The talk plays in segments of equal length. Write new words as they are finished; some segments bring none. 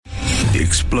The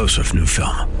explosive new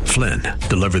film, Flynn,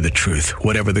 deliver the truth,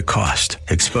 whatever the cost,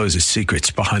 exposes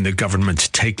secrets behind the government's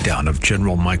takedown of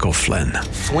General Michael Flynn.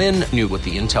 Flynn knew what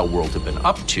the intel world had been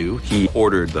up to. He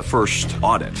ordered the first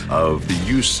audit of the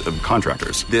use of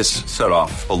contractors. This set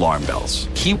off alarm bells.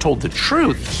 He told the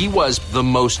truth. He was the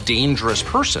most dangerous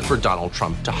person for Donald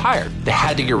Trump to hire. They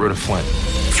had to get rid of Flynn.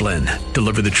 Flynn,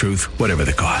 deliver the truth, whatever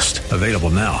the cost. Available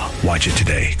now. Watch it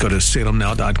today. Go to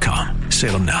salemnow.com.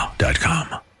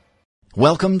 salemnow.com.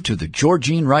 Welcome to the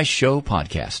Georgene Rice Show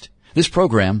podcast. This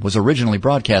program was originally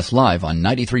broadcast live on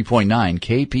 93.9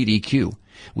 KPDQ.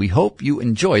 We hope you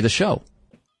enjoy the show.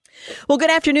 Well, good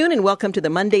afternoon and welcome to the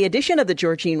Monday edition of the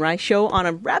Georgene Rice Show on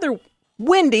a rather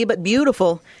windy but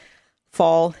beautiful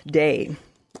fall day.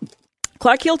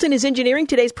 Clark Hilton is engineering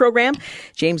today's program.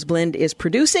 James Blend is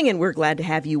producing, and we're glad to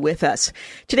have you with us.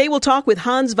 Today we'll talk with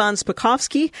Hans von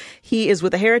Spakovsky. He is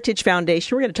with the Heritage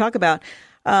Foundation. We're going to talk about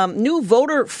new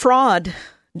voter fraud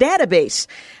database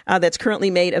that's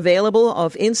currently made available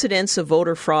of incidents of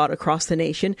voter fraud across the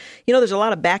nation. You know, there's a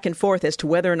lot of back and forth as to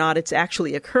whether or not it's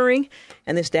actually occurring,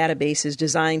 and this database is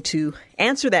designed to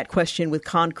answer that question with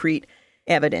concrete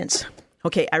evidence.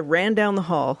 Okay, I ran down the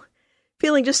hall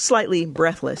feeling just slightly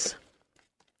breathless.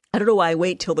 I don't know why I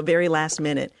wait till the very last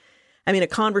minute. I'm in a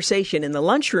conversation in the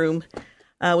lunchroom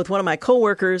with one of my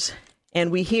coworkers, and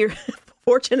we hear,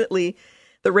 fortunately,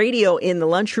 the radio in the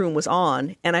lunchroom was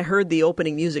on, and I heard the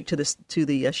opening music to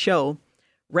the show,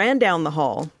 ran down the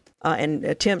hall and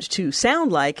attempt to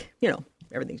sound like, you know,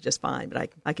 everything's just fine,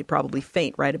 but I could probably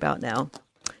faint right about now.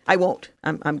 I won't.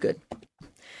 I'm good.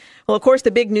 Well, of course, the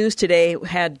big news today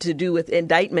had to do with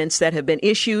indictments that have been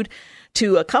issued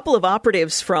to a couple of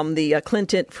operatives from the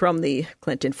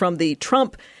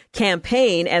Trump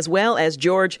campaign, as well as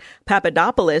George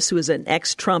Papadopoulos, who is an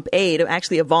ex-Trump aide,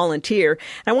 actually a volunteer.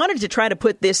 And I wanted to try to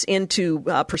put this into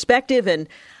perspective and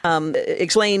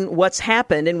explain what's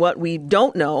happened and what we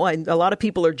don't know. A lot of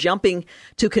people are jumping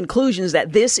to conclusions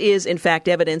that this is, in fact,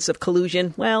 evidence of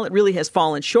collusion. Well, it really has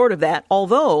fallen short of that,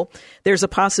 although there's a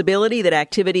possibility that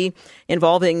activity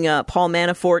involving Paul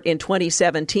Manafort in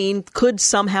 2017 could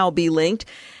somehow be linked.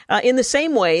 In the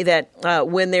same way that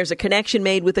when there's a connection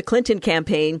made with the Clinton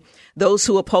campaign, those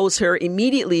who oppose her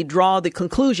immediately draw the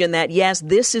conclusion that, yes,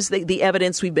 this is the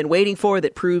evidence we've been waiting for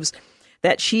that proves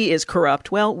that she is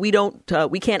corrupt. Well, we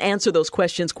can't answer those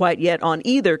questions quite yet on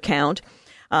either count.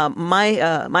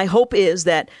 My hope is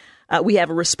that we have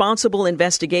a responsible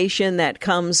investigation that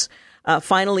comes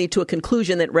finally to a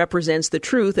conclusion that represents the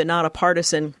truth and not a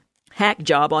partisan hack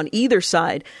job on either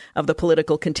side of the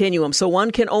political continuum. So one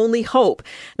can only hope.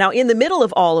 Now, in the middle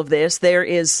of all of this, there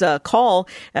is a call,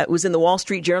 it was in the Wall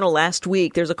Street Journal last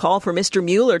week, there's a call for Mr.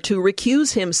 Mueller to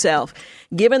recuse himself,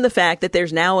 given the fact that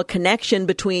there's now a connection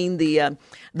between the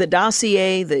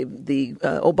dossier, the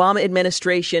Obama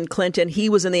administration, Clinton. He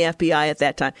was in the FBI at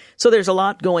that time. So there's a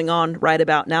lot going on right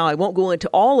about now. I won't go into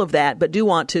all of that, but do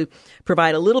want to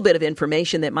provide a little bit of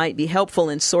information that might be helpful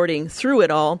in sorting through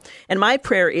it all. And my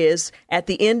prayer is, at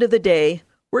the end of the day,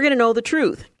 we're going to know the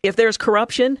truth. If there's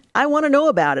corruption, I want to know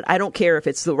about it. I don't care if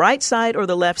it's the right side or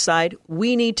the left side.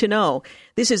 We need to know.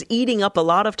 This is eating up a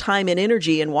lot of time and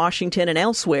energy in Washington and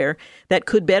elsewhere that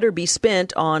could better be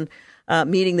spent on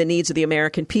meeting the needs of the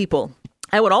American people.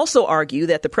 I would also argue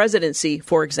that the presidency,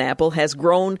 for example, has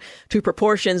grown to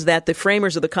proportions that the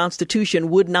framers of the Constitution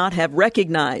would not have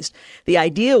recognized. The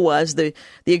idea was the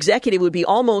executive would be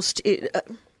almost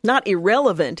not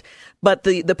irrelevant, but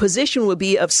the position would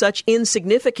be of such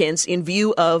insignificance in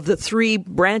view of the three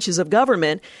branches of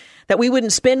government that we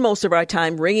wouldn't spend most of our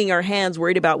time wringing our hands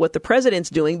worried about what the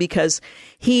president's doing, because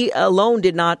he alone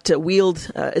did not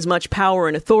wield as much power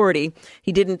and authority.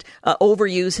 He didn't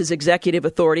overuse his executive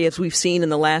authority, as we've seen in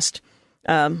the last,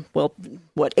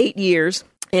 8 years.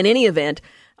 In any event,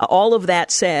 all of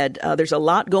that said, there's a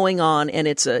lot going on, and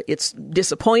it's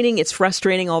disappointing, it's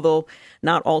frustrating, although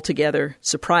not altogether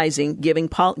surprising, given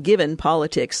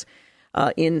politics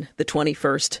in the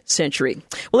 21st century.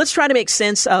 Well, let's try to make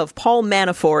sense of Paul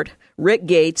Manafort, Rick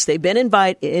Gates. They've been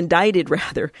indicted.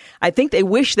 I think they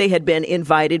wish they had been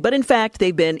invited, but in fact,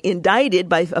 they've been indicted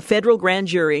by a federal grand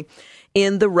jury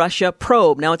in the Russia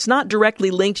probe. Now, it's not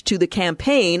directly linked to the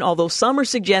campaign, although some are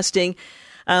suggesting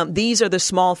these are the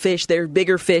small fish, they're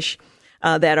bigger fish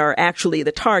that are actually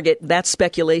the target. That's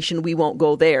speculation. We won't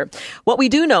go there. What we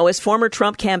do know is former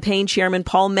Trump campaign chairman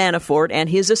Paul Manafort and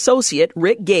his associate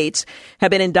Rick Gates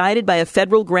have been indicted by a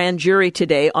federal grand jury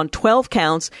today on 12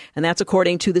 counts, and that's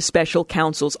according to the special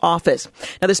counsel's office.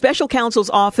 Now, the special counsel's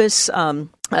office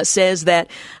says that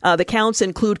the counts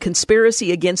include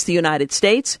conspiracy against the United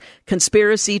States,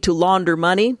 conspiracy to launder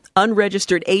money,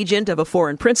 unregistered agent of a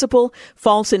foreign principal,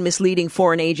 false and misleading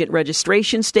foreign agent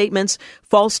registration statements,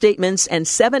 false statements, and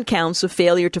 7 counts of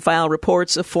failure to file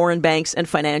reports of foreign banks and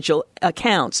financial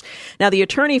accounts. Now, the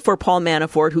attorney for Paul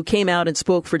Manafort, who came out and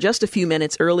spoke for just a few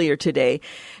minutes earlier today,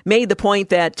 made the point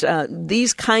that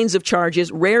these kinds of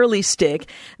charges rarely stick,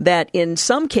 that in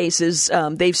some cases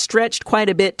they've stretched quite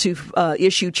a bit to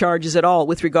issue charges at all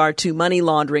with regard to money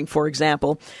laundering, for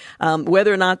example.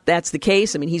 Whether or not that's the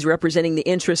case, I mean, he's representing the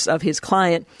interests of his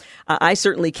client. I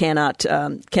certainly cannot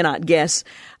guess.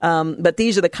 But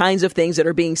these are the kinds of things that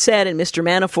are being said in Mr.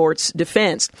 Manafort's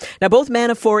defense. Now, both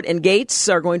Manafort and Gates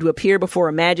are going to appear before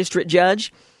a magistrate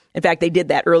judge. In fact, they did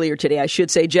that earlier today. I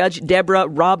should say Judge Deborah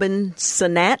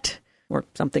Robinsonat, or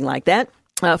something like that.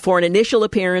 For an initial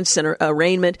appearance and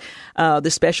arraignment, the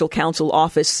special counsel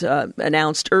office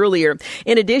announced earlier.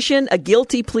 In addition, a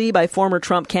guilty plea by former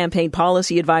Trump campaign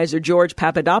policy advisor George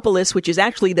Papadopoulos, which is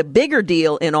actually the bigger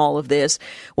deal in all of this,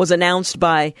 was announced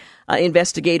by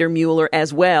investigator Mueller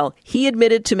as well. He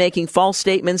admitted to making false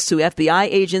statements to FBI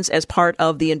agents as part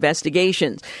of the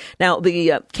investigations. Now,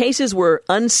 the cases were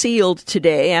unsealed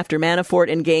today after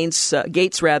Manafort and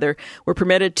Gates were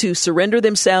permitted to surrender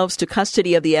themselves to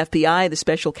custody of the FBI. The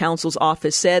special counsel's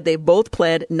office said they both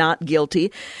pled not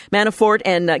guilty. Manafort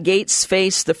and Gates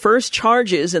face the first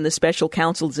charges in the special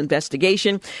counsel's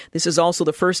investigation. This is also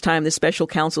the first time the special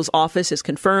counsel's office has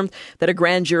confirmed that a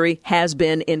grand jury has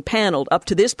been impaneled. Up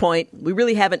to this point, we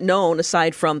really haven't known,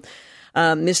 aside from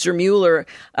Mr. Mueller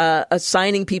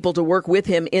assigning people to work with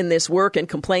him in this work and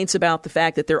complaints about the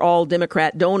fact that they're all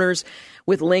Democrat donors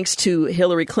with links to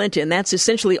Hillary Clinton. That's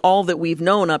essentially all that we've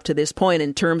known up to this point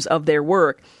in terms of their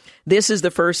work. This is the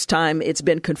first time it's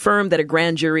been confirmed that a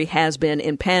grand jury has been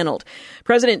impaneled.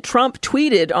 President Trump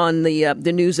tweeted on the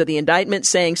news of the indictment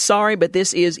saying, "Sorry, but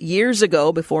this is years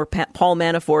ago, before Paul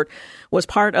Manafort was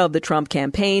part of the Trump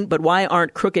campaign. But why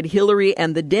aren't crooked Hillary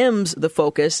and the Dems the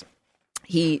focus?"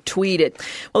 He tweeted.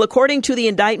 Well, according to the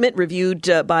indictment reviewed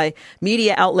by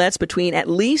media outlets between at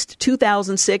least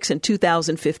 2006 and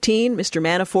 2015, Mr.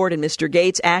 Manafort and Mr.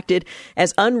 Gates acted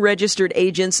as unregistered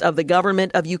agents of the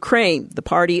government of Ukraine, the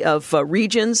Party of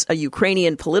Regions, a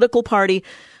Ukrainian political party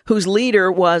whose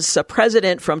leader was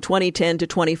president from 2010 to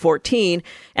 2014,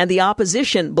 and the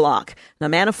opposition bloc. Now,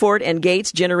 Manafort and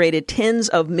Gates generated tens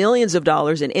of millions of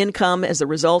dollars in income as a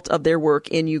result of their work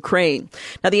in Ukraine.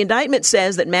 Now, the indictment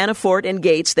says that Manafort and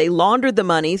Gates, they laundered the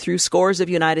money through scores of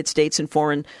United States and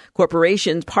foreign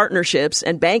corporations, partnerships,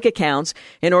 and bank accounts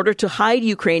in order to hide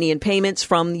Ukrainian payments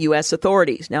from U.S.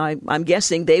 authorities. Now, I'm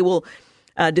guessing they will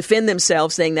defend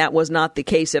themselves, saying that was not the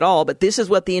case at all. But this is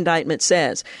what the indictment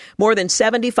says. More than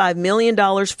 $75 million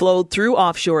flowed through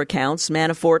offshore accounts.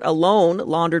 Manafort alone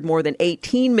laundered more than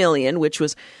 $18 million, which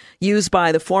was used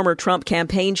by the former Trump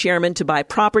campaign chairman to buy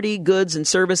property, goods, and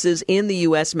services in the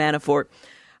U.S.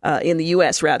 Well,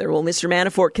 Mr.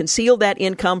 Manafort concealed that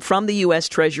income from the U.S.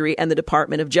 Treasury and the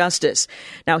Department of Justice.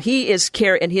 Now, he is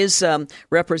and his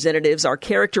representatives are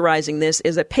characterizing this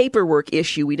as a paperwork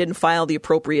issue. We didn't file the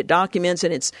appropriate documents,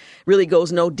 and it really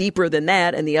goes no deeper than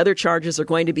that. And the other charges are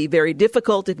going to be very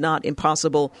difficult, if not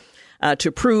impossible,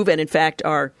 to prove, and in fact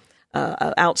are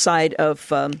outside of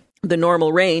the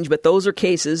normal range. But those are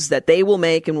cases that they will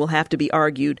make and will have to be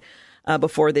argued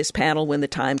before this panel when the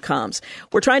time comes.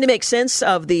 We're trying to make sense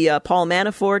of the Paul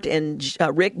Manafort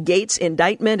and Rick Gates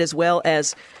indictment, as well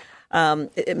as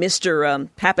Mr.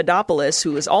 Papadopoulos,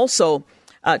 who was also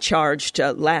charged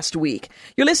last week.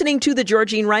 You're listening to The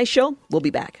Georgene Rice Show. We'll be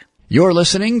back. You're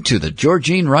listening to The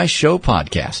Georgene Rice Show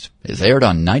podcast. It's aired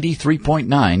on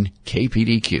 93.9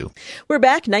 KPDQ. We're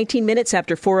back 19 minutes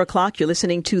after 4 o'clock. You're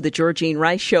listening to The Georgene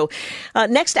Rice Show.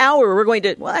 Next hour, we're going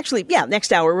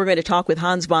to talk with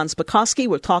Hans von Spakovsky.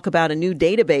 We'll talk about a new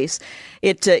database.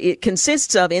 It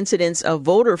consists of incidents of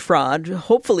voter fraud,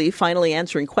 hopefully finally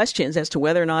answering questions as to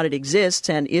whether or not it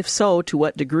exists, and if so, to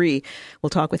what degree.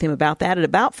 We'll talk with him about that at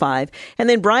about 5. And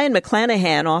then Brian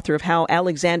McClanahan, author of How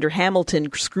Alexander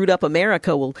Hamilton Screwed Up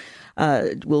America, will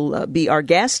be our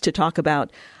guest to talk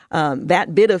about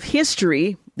that bit of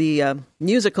history, the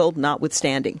musical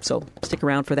notwithstanding. So stick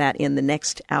around for that in the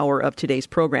next hour of today's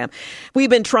program.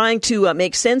 We've been trying to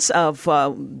make sense of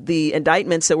the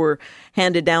indictments that were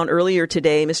handed down earlier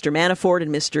today, Mr. Manafort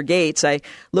and Mr. Gates. I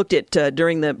looked at,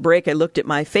 during the break, I looked at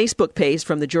my Facebook page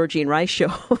from the Georgene Rice Show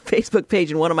Facebook page,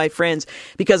 and one of my friends,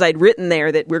 because I'd written there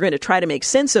that we're going to try to make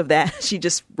sense of that, she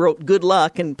just wrote good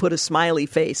luck and put a smiley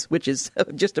face, which is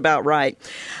just about right.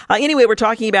 Anyway, we're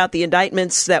talking about the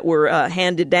indictments that were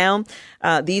handed down.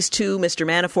 The These two, Mr.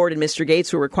 Manafort and Mr.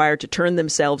 Gates, were required to turn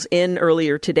themselves in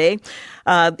earlier today.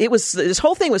 This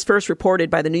whole thing was first reported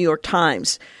by the New York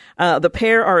Times. The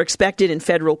pair are expected in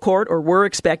federal court, or were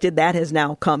expected. That has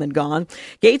now come and gone.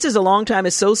 Gates is a longtime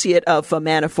associate of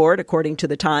Manafort, according to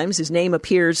the Times. His name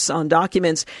appears on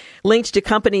documents linked to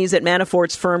companies that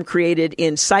Manafort's firm created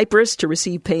in Cyprus to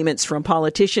receive payments from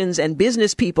politicians and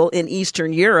business people in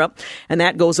Eastern Europe, and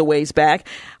that goes a ways back.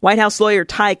 White House lawyer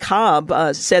Ty Cobb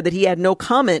said that he had no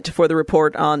comment for the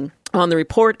report on the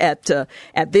report at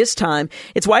this time.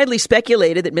 It's widely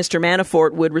speculated that Mr.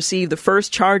 Manafort would receive the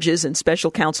first charges in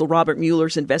special counsel Robert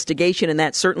Mueller's investigation, and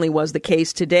that certainly was the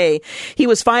case today. He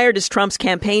was fired as Trump's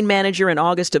campaign manager in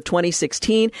August of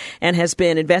 2016 and has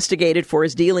been investigated for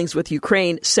his dealings with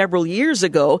Ukraine several years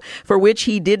ago, for which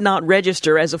he did not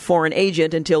register as a foreign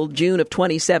agent until June of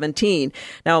 2017.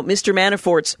 Now, Mr.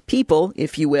 Manafort's people,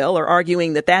 if you will, are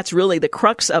arguing that that's really the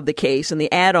crux of the case, and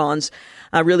the add-ons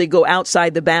really go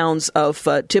outside the bounds of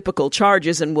typical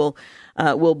charges and will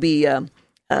be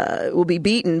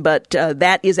beaten, but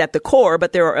that is at the core.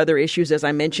 But there are other issues, as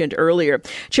I mentioned earlier.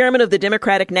 Chairman of the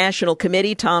Democratic National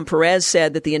Committee, Tom Perez,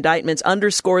 said that the indictments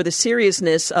underscore the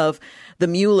seriousness of the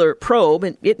Mueller probe,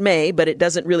 and it may, but it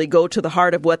doesn't really go to the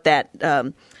heart of what that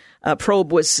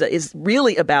probe is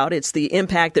really about. It's the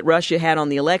impact that Russia had on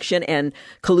the election and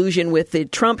collusion with the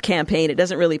Trump campaign. It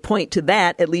doesn't really point to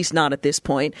that, at least not at this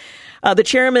point. The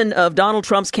chairman of Donald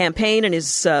Trump's campaign and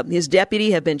his deputy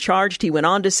have been charged, he went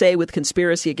on to say, with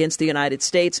conspiracy against the United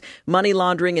States, money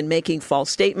laundering, and making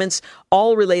false statements,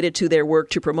 all related to their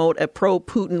work to promote a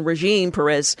pro-Putin regime.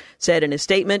 Perez said in his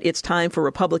statement, "It's time for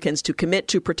Republicans to commit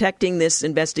to protecting this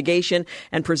investigation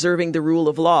and preserving the rule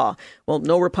of law." Well,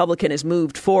 no Republican has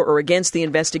moved for or against the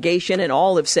investigation, and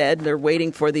all have said they're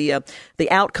waiting for the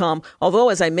outcome. Although,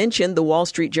 as I mentioned, the Wall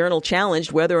Street Journal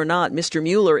challenged whether or not Mr.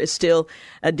 Mueller is still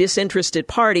a disinterested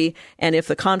party, and if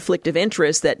the conflict of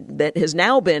interest that has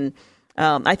now been,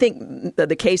 I think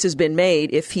the case has been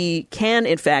made, if he can,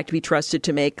 in fact, be trusted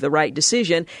to make the right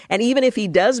decision. And even if he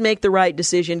does make the right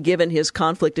decision, given his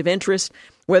conflict of interest,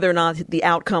 whether or not the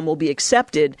outcome will be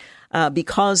accepted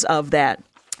because of that.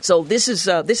 So this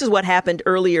is what happened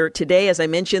earlier today. As I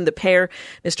mentioned, the pair,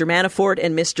 Mr. Manafort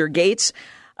and Mr. Gates,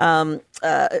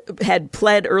 had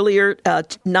pled earlier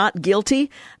not guilty.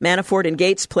 Manafort and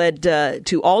Gates pled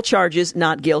to all charges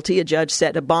not guilty. A judge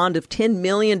set a bond of $10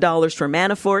 million for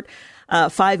Manafort,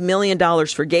 $5 million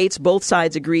for Gates. Both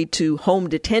sides agreed to home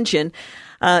detention.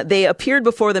 They appeared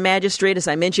before the magistrate, as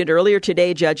I mentioned earlier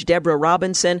today, Judge Deborah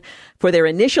Robinson. For their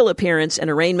initial appearance and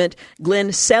arraignment,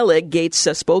 Glenn Selig,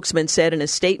 Gates' spokesman, said in a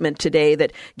statement today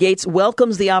that Gates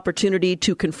welcomes the opportunity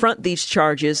to confront these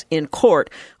charges in court,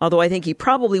 although I think he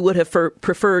probably would have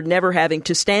preferred never having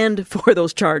to stand for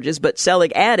those charges. But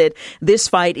Selig added, this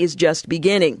fight is just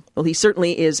beginning. Well, he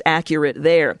certainly is accurate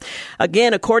there.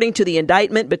 Again, according to the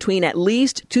indictment, between at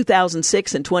least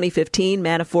 2006 and 2015,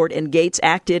 Manafort and Gates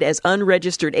acted as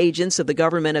unregistered agents of the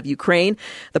government of Ukraine,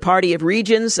 the Party of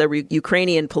Regions, a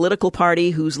Ukrainian political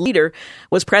party whose leader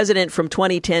was president from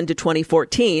 2010 to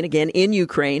 2014, again in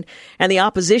Ukraine, and the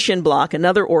Opposition Bloc,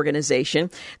 another organization.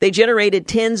 They generated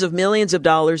tens of millions of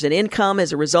dollars in income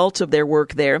as a result of their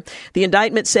work there. The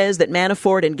indictment says that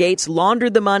Manafort and Gates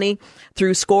laundered the money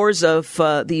through scores of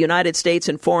the United States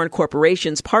and foreign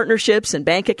corporations' partnerships and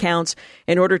bank accounts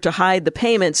in order to hide the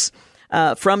payments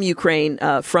from Ukraine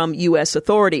from U.S.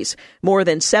 authorities. More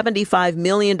than $75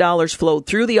 million flowed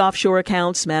through the offshore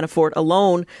accounts. Manafort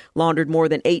alone laundered more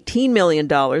than $18 million,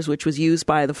 which was used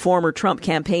by the former Trump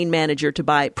campaign manager to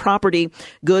buy property,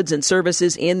 goods, and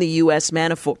services in the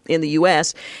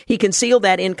U.S. He concealed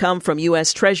that income from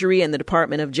U.S. Treasury and the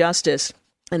Department of Justice,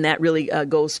 and that really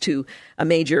goes to a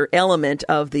major element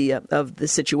of the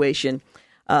situation.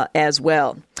 As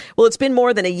well. Well, it's been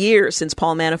more than a year since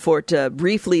Paul Manafort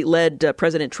briefly led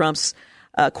President Trump's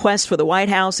quest for the White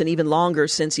House, and even longer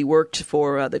since he worked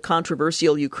for the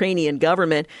controversial Ukrainian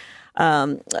government.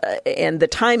 And the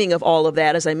timing of all of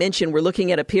that, as I mentioned, we're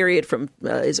looking at a period from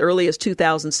as early as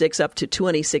 2006 up to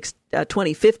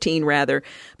 2015, rather.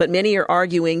 But many are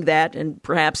arguing that, and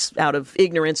perhaps out of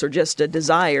ignorance or just a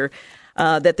desire,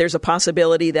 that there's a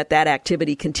possibility that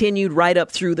activity continued right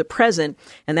up through the present,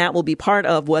 and that will be part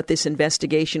of what this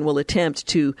investigation will attempt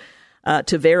to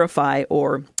verify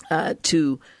or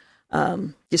to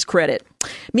discredit.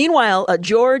 Meanwhile,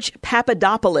 George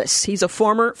Papadopoulos, he's a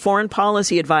former foreign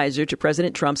policy advisor to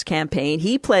President Trump's campaign.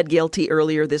 He pled guilty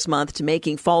earlier this month to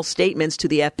making false statements to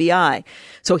the FBI.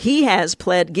 So he has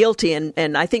pled guilty,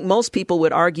 and I think most people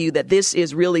would argue that this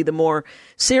is really the more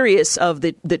serious of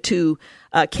the two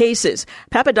cases.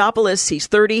 Papadopoulos, he's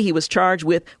 30. He was charged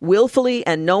with willfully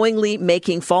and knowingly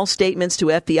making false statements to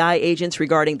FBI agents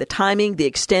regarding the timing, the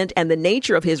extent, and the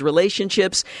nature of his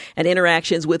relationships and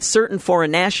interactions with certain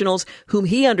foreign nationals whom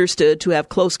he understood to have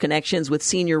close connections with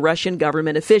senior Russian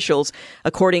government officials,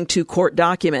 according to court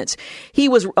documents. He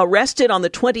was arrested on the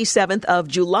 27th of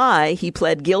July. He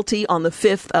pled guilty on the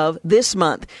 5th of this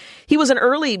month. He was an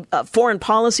early foreign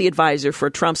policy advisor for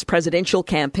Trump's presidential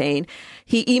campaign.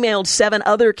 He emailed 7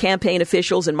 other campaign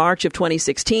officials in March of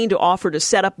 2016 to offer to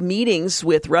set up meetings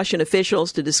with Russian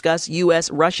officials to discuss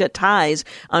U.S.-Russia ties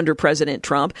under President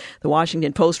Trump. The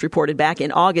Washington Post reported back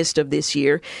in August of this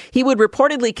year. He would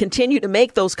reportedly continue to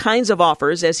make those kinds of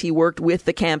offers as he worked with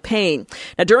the campaign.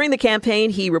 Now, during the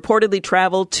campaign, he reportedly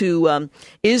traveled to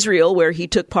Israel, where he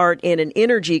took part in an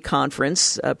energy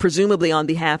conference, presumably on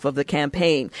behalf of the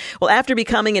campaign. Well, after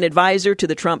becoming an advisor to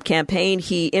the Trump campaign,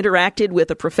 he interacted with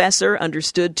a professor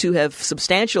understood to have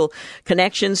substantial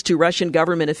connections to Russian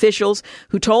government officials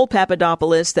who told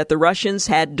Papadopoulos that the Russians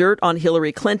had dirt on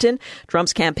Hillary Clinton,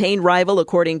 Trump's campaign rival,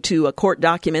 according to court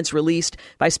documents released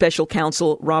by special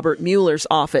counsel Robert Mueller's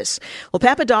office. Well,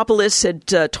 Papadopoulos had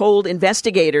told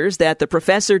investigators that the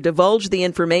professor divulged the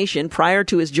information prior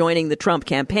to his joining the Trump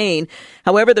campaign.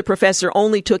 However, the professor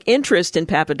only took interest in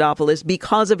Papadopoulos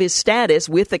because of his status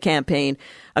with the campaign,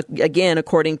 again,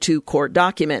 according to court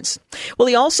documents. Well,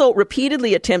 he also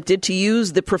repeatedly attempted to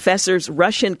use the professor's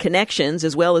Russian connections,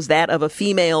 as well as that of a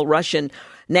female Russian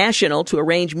national, to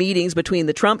arrange meetings between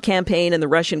the Trump campaign and the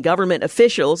Russian government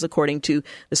officials, according to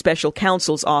the special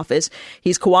counsel's office.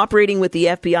 He's cooperating with the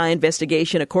FBI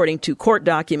investigation, according to court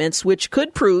documents, which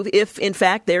could prove if, in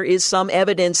fact, there is some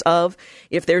evidence of,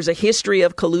 if there's a history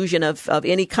of collusion of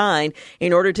any kind,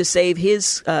 in order to save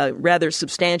his rather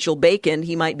substantial bacon,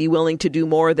 he might be willing to do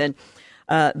more than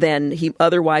he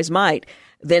otherwise might.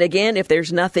 Then again, if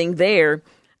there's nothing there,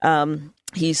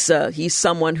 he's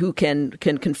someone who can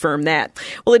confirm that.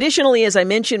 Well, additionally, as I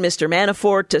mentioned, Mr.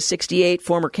 Manafort, 68,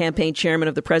 former campaign chairman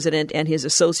of the president, and his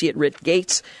associate Rick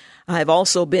Gates have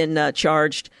also been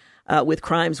charged with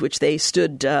crimes which they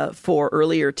stood for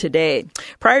earlier today.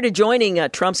 Prior to joining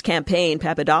Trump's campaign,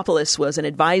 Papadopoulos was an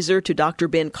advisor to Dr.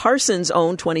 Ben Carson's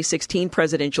own 2016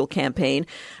 presidential campaign.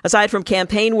 Aside from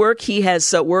campaign work, he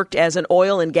has worked as an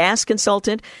oil and gas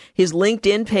consultant. His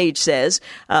LinkedIn page says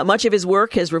much of his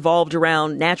work has revolved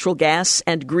around natural gas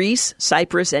and Greece,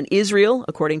 Cyprus, and Israel,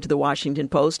 according to the Washington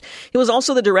Post. He was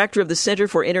also the director of the Center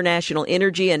for International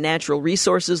Energy and Natural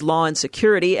Resources, Law and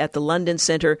Security at the London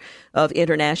Center of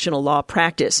International Law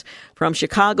Practice. From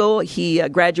Chicago, he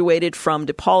graduated from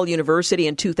DePaul University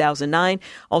in 2009,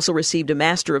 also received a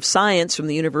Master of Science from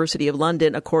the University of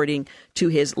London, according to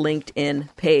his LinkedIn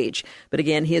page. But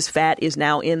again, his fat is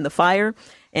now in the fire,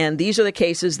 and these are the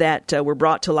cases that were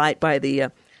brought to light by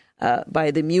the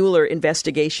Mueller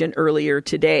investigation earlier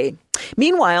today.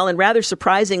 Meanwhile, and rather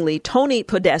surprisingly, Tony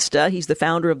Podesta, he's the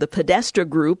founder of the Podesta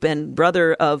Group and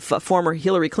brother of former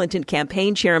Hillary Clinton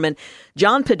campaign chairman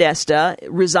John Podesta,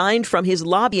 resigned from his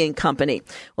lobbying company.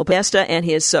 Well, Podesta and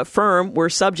his firm were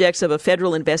subjects of a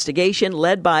federal investigation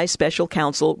led by special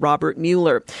counsel Robert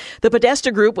Mueller. The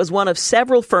Podesta Group was one of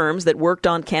several firms that worked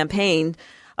on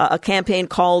a campaign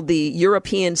called the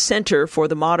European Center for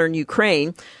the Modern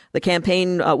Ukraine. The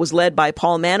campaign was led by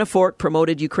Paul Manafort,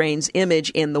 promoted Ukraine's image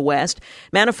in the West.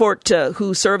 Manafort,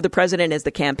 who served the president as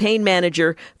the campaign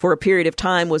manager for a period of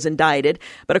time, was indicted.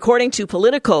 But according to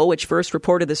Politico, which first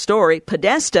reported the story,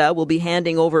 Podesta will be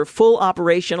handing over full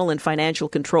operational and financial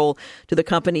control to the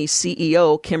company's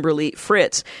CEO, Kimberly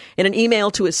Fritz. In an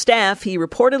email to his staff, he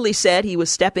reportedly said he was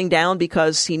stepping down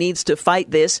because he needs to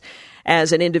fight this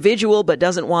as an individual, but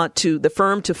doesn't want the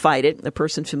firm to fight it. A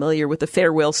person familiar with the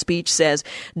farewell speech says,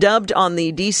 dubbed on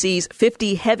the DC's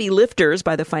 50 heavy lifters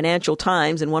by the Financial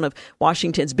Times and one of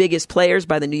Washington's biggest players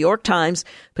by the New York Times,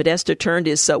 Podesta turned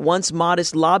his once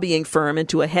modest lobbying firm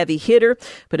into a heavy hitter.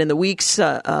 But in the wake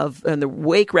of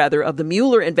the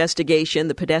Mueller investigation,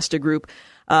 the Podesta Group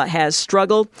has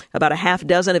struggled. About a half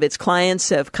dozen of its clients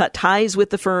have cut ties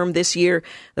with the firm this year.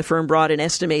 The firm brought an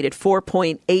estimated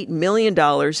 $4.8 million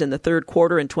in the third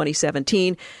quarter in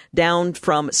 2017, down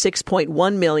from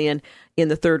 $6.1 million in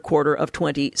the third quarter of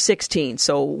 2016.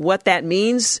 So what that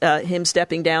means, him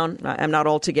stepping down, I'm not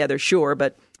altogether sure,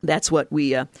 but that's what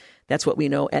we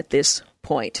know at this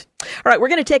point. All right, we're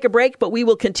going to take a break, but we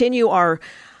will continue our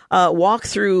walk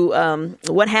through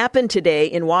what happened today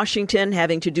in Washington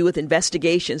having to do with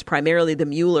investigations, primarily the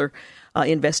Mueller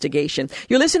investigation.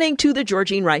 You're listening to The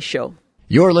Georgene Rice Show.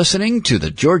 You're listening to The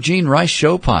Georgene Rice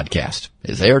Show podcast.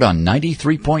 It's aired on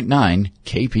 93.9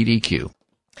 KPDQ.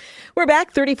 We're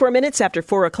back 34 minutes after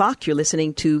 4 o'clock. You're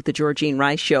listening to The Georgene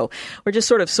Rice Show. We're just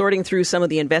sort of sorting through some of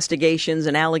the investigations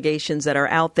and allegations that are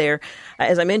out there.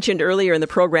 As I mentioned earlier in the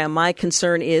program, my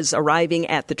concern is arriving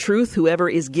at the truth. Whoever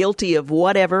is guilty of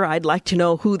whatever, I'd like to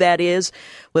know who that is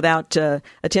without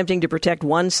attempting to protect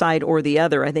one side or the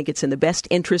other. I think it's in the best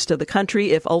interest of the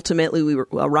country if ultimately we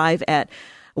arrive at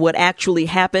what actually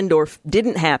happened or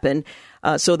didn't happen,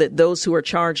 so that those who are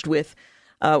charged with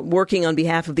working on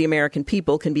behalf of the American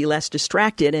people can be less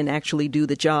distracted and actually do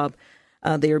the job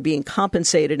they are being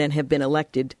compensated and have been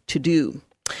elected to do.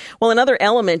 Well, another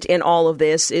element in all of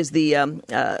this is the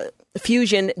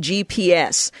Fusion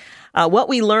GPS. What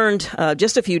we learned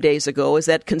just a few days ago is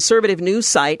that conservative news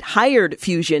site hired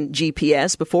Fusion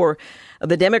GPS before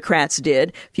the Democrats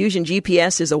did. Fusion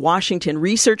GPS is a Washington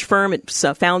research firm. It's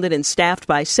founded and staffed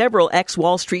by several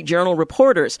ex-Wall Street Journal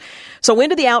reporters. So when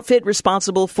did the outfit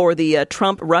responsible for the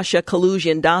Trump-Russia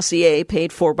collusion dossier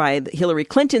paid for by Hillary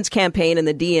Clinton's campaign and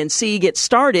the DNC get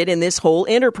started in this whole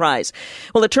enterprise?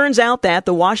 Well, it turns out that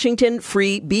the Washington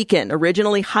Free Beacon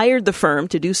originally hired the firm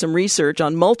to do some research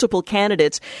on multiple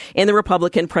candidates in the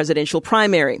Republican presidential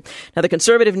primary. Now, the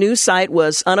conservative news site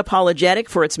was unapologetic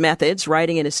for its methods,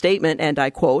 writing in a statement, and I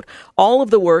quote, "All of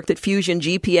the work that Fusion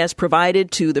GPS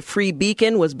provided to the Free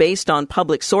Beacon was based on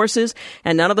public sources,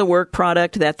 and none of the work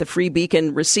product that the Free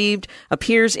Beacon received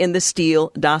appears in the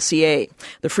Steele dossier.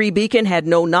 The Free Beacon had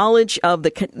no knowledge of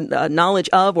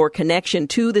or connection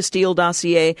to the Steele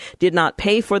dossier, did not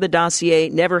pay for the dossier,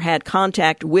 never had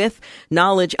contact with,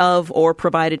 knowledge of, or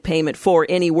provided payment for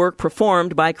any work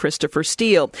performed by Christopher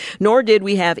Steele. Nor did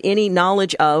we have any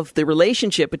knowledge of the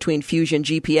relationship between Fusion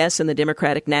GPS and the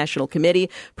Democratic National Committee,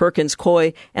 Perkins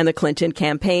Coie, and the Clinton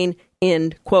campaign,"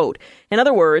 end quote. In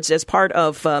other words, as part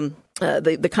of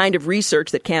the kind of research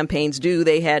that campaigns do,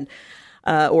 they had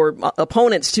or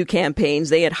opponents to campaigns,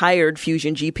 they had hired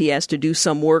Fusion GPS to do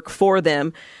some work for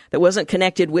them that wasn't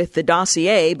connected with the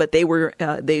dossier, but they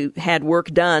had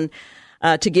work done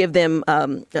to give them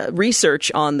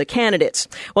research on the candidates.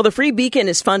 Well, the Free Beacon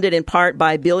is funded in part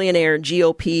by billionaire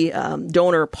GOP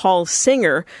donor Paul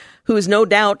Singer, who is no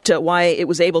doubt why it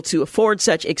was able to afford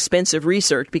such expensive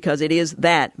research, because it is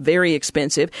that very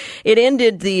expensive. It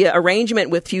ended the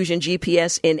arrangement with Fusion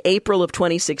GPS in April of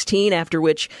 2016, after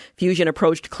which Fusion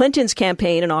approached Clinton's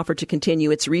campaign and offered to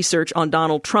continue its research on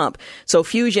Donald Trump. So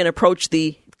Fusion approached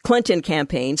the Clinton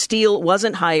campaign. Steele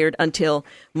wasn't hired until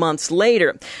months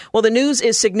later. Well, the news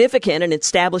is significant in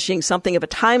establishing something of a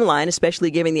timeline, especially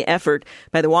given the effort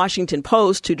by the Washington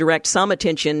Post to direct some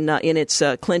attention in its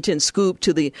Clinton scoop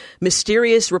to the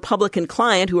mysterious Republican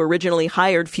client who originally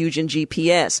hired Fusion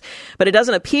GPS. But it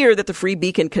doesn't appear that the Free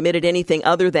Beacon committed anything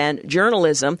other than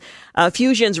journalism.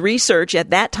 Fusion's research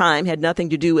at that time had nothing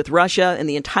to do with Russia, and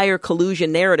the entire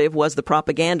collusion narrative was the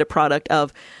propaganda product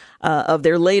of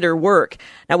their later work.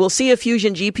 Now, we'll see if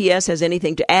Fusion GPS has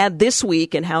anything to add this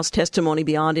week in House testimony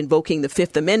beyond invoking the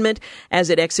Fifth Amendment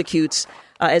as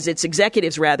its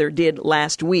executives did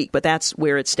last week. But that's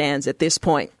where it stands at this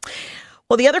point.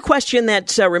 Well, the other question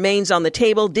that remains on the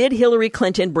table, did Hillary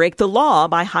Clinton break the law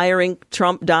by hiring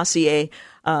Trump dossier,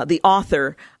 the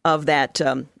author of that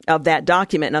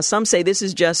document? Now, some say this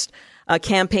is just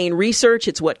campaign research.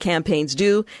 It's what campaigns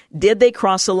do. Did they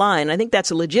cross a line? I think that's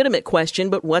a legitimate question,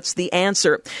 but what's the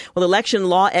answer? Well, election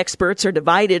law experts are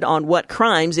divided on what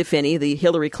crimes, if any, the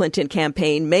Hillary Clinton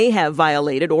campaign may have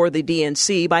violated, or the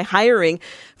DNC, by hiring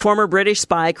former British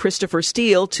spy Christopher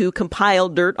Steele to compile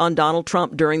dirt on Donald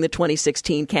Trump during the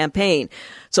 2016 campaign.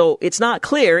 So it's not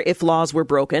clear if laws were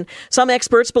broken. Some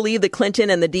experts believe that Clinton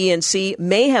and the DNC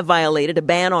may have violated a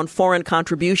ban on foreign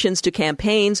contributions to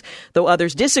campaigns, though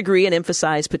others disagree and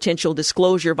emphasize potential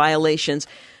disclosure violations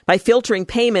by filtering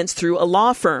payments through a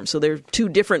law firm. So there are two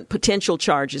different potential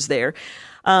charges there.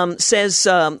 Says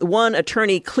one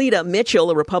attorney, Cleta Mitchell,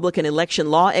 a Republican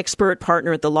election law expert,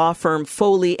 partner at the law firm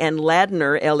Foley and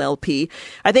Ladner, LLP.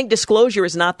 I think disclosure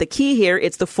is not the key here.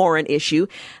 It's the foreign issue.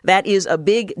 That is a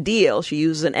big deal. She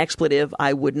uses an expletive.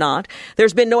 I would not.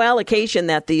 There's been no allocation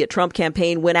that the Trump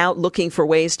campaign went out looking for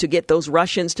ways to get those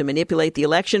Russians to manipulate the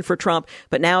election for Trump.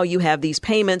 But now you have these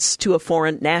payments to a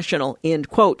foreign national, end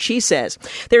quote. She says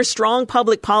there's strong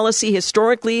public policy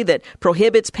historically that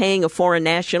prohibits paying a foreign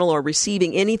national or receiving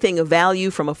receiving anything of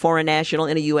value from a foreign national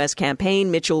in a U.S.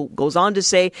 campaign. Mitchell goes on to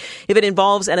say, if it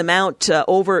involves an amount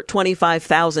over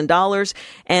 $25,000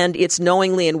 and it's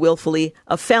knowingly and willfully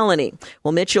a felony.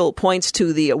 Well, Mitchell points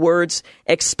to the words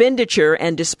expenditure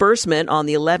and disbursement on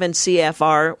the 11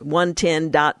 CFR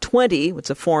 110.20, it's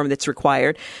a form that's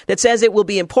required, that says it will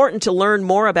be important to learn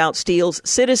more about Steele's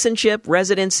citizenship,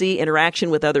 residency, interaction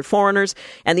with other foreigners,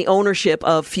 and the ownership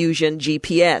of Fusion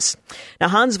GPS. Now,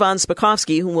 Hans von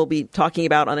Spakovsky, whom we'll be talking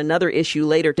about on another issue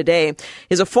later today,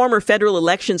 is a former Federal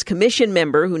Elections Commission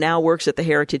member who now works at the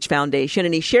Heritage Foundation,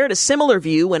 and he shared a similar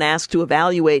view when asked to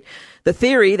evaluate the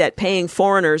theory that paying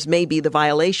foreigners may be the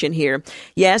violation here.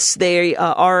 Yes, they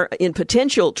are in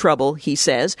potential trouble, he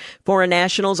says. Foreign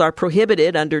nationals are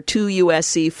prohibited under 2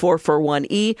 U.S.C.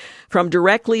 441E from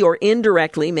directly or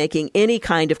indirectly making any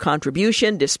kind of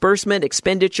contribution, disbursement,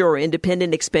 expenditure, or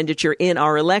independent expenditure in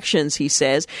our elections, he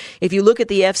says. If you look at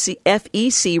the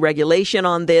FEC regulation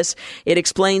on this, it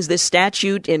explains this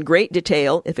statute in great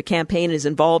detail. If a campaign is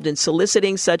involved in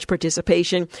soliciting such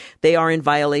participation, they are in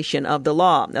violation of the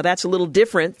law. Now, that's a little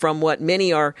different from what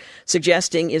many are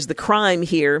suggesting is the crime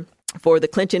here for the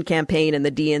Clinton campaign and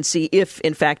the DNC, if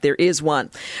in fact there is one.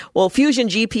 Well, Fusion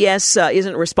GPS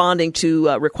isn't responding to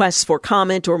requests for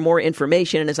comment or more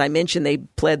information, and as I mentioned, they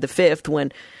pled the fifth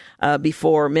when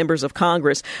before members of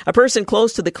Congress. A person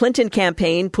close to the Clinton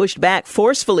campaign pushed back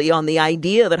forcefully on the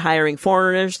idea that hiring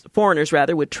foreigners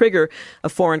would trigger a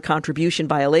foreign contribution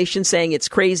violation, saying it's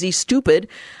crazy, stupid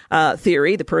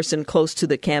theory. The person close to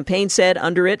the campaign said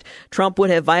under it, Trump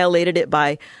would have violated it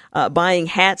by buying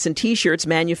hats and T-shirts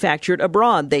manufactured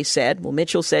abroad, they said. Well,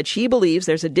 Mitchell said she believes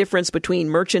there's a difference between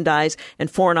merchandise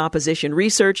and foreign opposition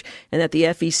research, and that the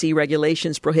FEC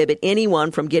regulations prohibit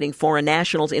anyone from getting foreign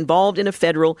nationals involved in a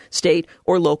federal, state,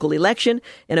 or local election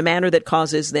in a manner that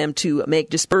causes them to make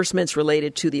disbursements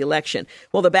related to the election.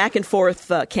 Well, the back and forth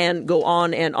can go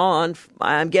on and on.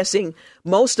 I'm guessing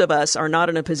most of us are not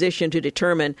in a position to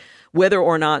determine whether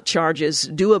or not charges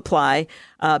do apply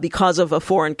because of a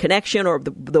foreign connection or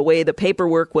the way the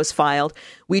paperwork was filed.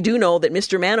 We do know that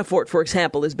Mr. Manafort, for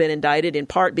example, has been indicted in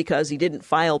part because he didn't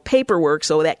file paperwork,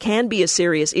 so that can be a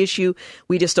serious issue.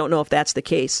 We just don't know if that's the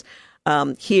case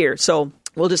here. So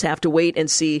we'll just have to wait and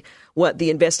see what the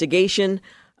investigation,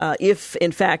 if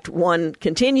in fact one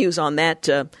continues on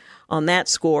that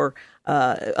score,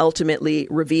 ultimately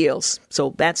reveals.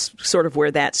 So that's sort of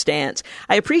where that stands.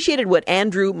 I appreciated what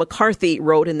Andrew McCarthy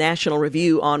wrote in National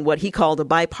Review on what he called a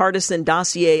bipartisan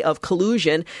dossier of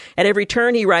collusion. At every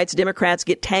turn, he writes, Democrats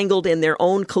get tangled in their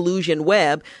own collusion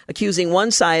web, accusing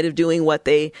one side of doing what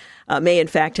they may in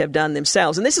fact have done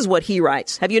themselves. And this is what he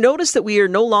writes. Have you noticed that we are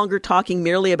no longer talking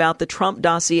merely about the Trump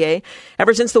dossier?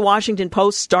 Ever since the Washington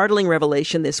Post's startling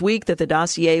revelation this week that the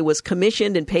dossier was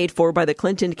commissioned and paid for by the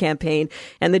Clinton campaign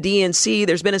and the DNC,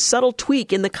 there's been a subtle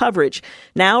tweak in the coverage.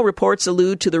 Now reports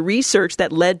allude to the research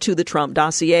that led to the Trump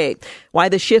dossier. Why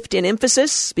the shift in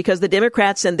emphasis? Because the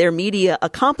Democrats and their media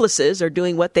accomplices are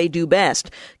doing what they do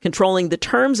best, controlling the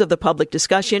terms of the public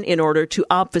discussion in order to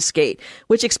obfuscate,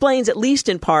 which explains, at least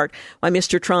in part, why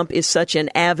Mr. Trump is such an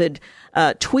avid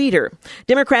tweeter.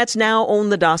 Democrats now own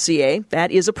the dossier.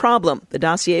 That is a problem. The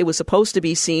dossier was supposed to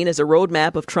be seen as a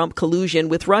roadmap of Trump collusion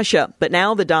with Russia, but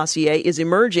now the dossier is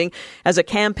emerging as a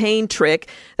campaign trick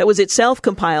that was itself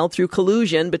compiled through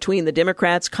collusion between the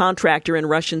Democrats, contractor, and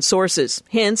Russian sources.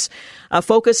 Hence, a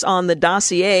focus on the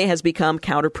dossier has become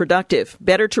counterproductive.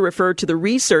 Better to refer to the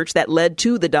research that led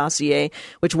to the dossier,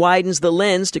 which widens the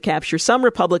lens to capture some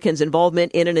Republicans'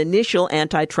 involvement in an initial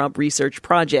anti-Trump research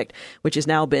project, which has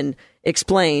now been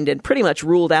explained and pretty much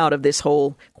ruled out of this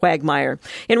whole quagmire.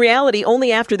 In reality,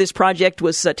 only after this project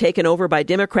was taken over by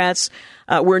Democrats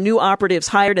were new operatives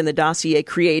hired and the dossier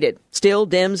created. Still,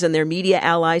 Dems and their media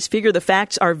allies figure the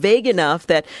facts are vague enough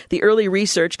that the early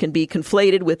research can be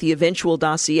conflated with the eventual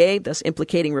dossier, thus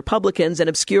implicating Republicans and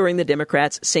obscuring the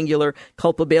Democrats' singular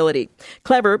culpability.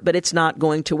 Clever, but it's not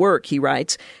going to work, he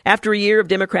writes. After a year of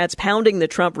Democrats pounding the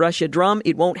Trump-Russia drum,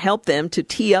 it won't help them to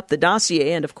tee up the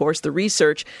dossier and, of course, the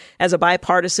research as a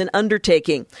bipartisan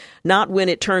undertaking. Not when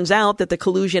it turns out that the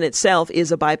collusion itself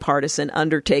is a bipartisan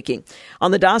undertaking.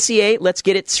 On the dossier, let's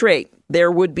get it straight.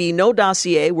 There would be no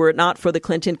dossier were it not for the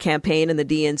Clinton campaign and the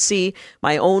DNC.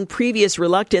 My own previous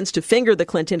reluctance to finger the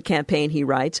Clinton campaign, he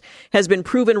writes, has been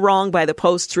proven wrong by the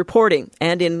Post's reporting.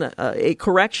 And in a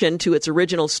correction to its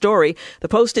original story, the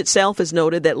Post itself has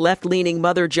noted that left-leaning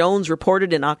Mother Jones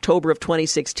reported in October of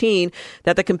 2016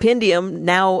 that the compendium,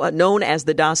 now known as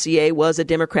the dossier, was a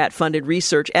Democrat-funded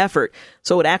research effort.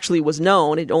 so it actually was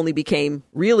known. It only became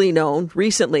really known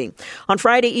recently. On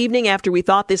Friday evening, after we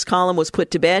thought this column was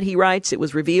put to bed, he writes, it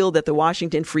was revealed that the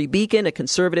Washington Free Beacon, a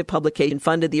conservative publication,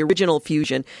 funded the original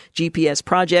Fusion GPS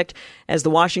project. As the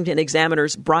Washington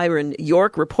Examiner's Byron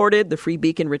York reported, the Free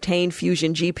Beacon retained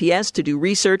Fusion GPS to do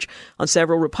research on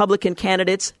several Republican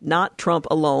candidates, not Trump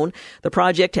alone. The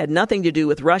project had nothing to do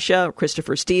with Russia or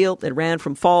Christopher Steele. It ran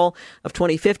from fall of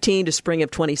 2015 to spring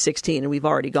of 2016, and we've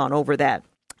already gone over that.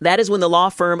 That is when the law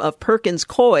firm of Perkins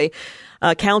Coie,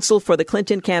 counsel for the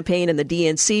Clinton campaign and the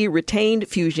DNC, retained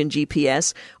Fusion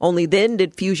GPS. Only then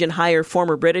did Fusion hire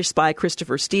former British spy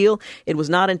Christopher Steele. It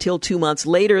was not until 2 months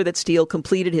later that Steele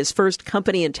completed his first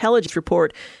company intelligence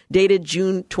report dated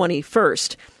June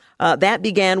 21st. That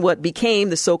began what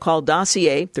became the so-called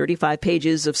dossier, 35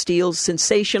 pages of Steele's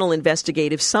sensational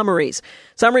investigative summaries.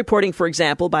 Some reporting, for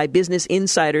example, by Business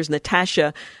Insider's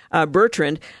Natasha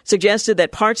Bertrand, suggested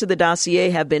that parts of the dossier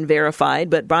have been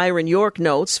verified, but Byron York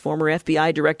notes former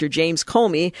FBI Director James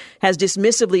Comey has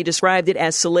dismissively described it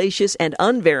as salacious and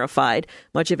unverified.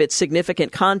 Much of its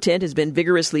significant content has been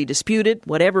vigorously disputed.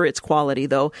 Whatever its quality,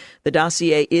 though, the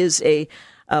dossier is a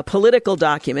political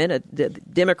document, the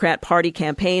Democrat Party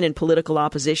campaign and political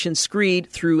opposition screed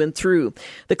through and through.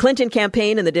 The Clinton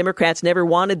campaign and the Democrats never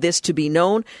wanted this to be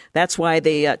known. That's why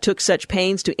they took such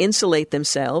pains to insulate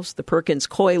themselves. The Perkins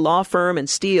Coie law firm and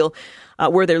Steele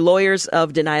were their lawyers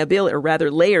of deniability, or rather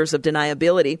layers of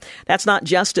deniability. That's not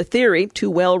just a theory.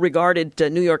 Two well-regarded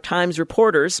New York Times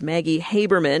reporters, Maggie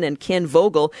Haberman and Ken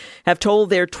Vogel, have told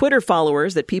their Twitter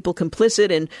followers that people complicit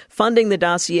in funding the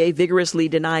dossier vigorously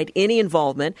denied any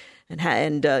involvement.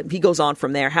 And he goes on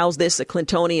from there. How's this a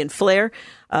Clintonian flair?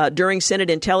 During Senate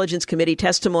Intelligence Committee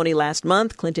testimony last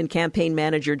month, Clinton campaign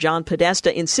manager John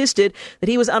Podesta insisted that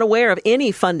he was unaware of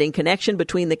any funding connection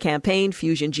between the campaign,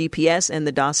 Fusion GPS, and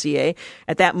the dossier.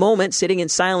 At that moment, sitting in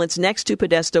silence next to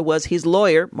Podesta was his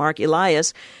lawyer, Mark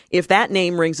Elias. If that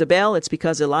name rings a bell, it's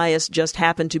because Elias just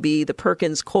happened to be the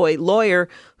Perkins Coie lawyer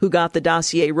who got the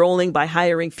dossier rolling by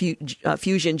hiring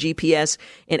Fusion GPS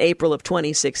in April of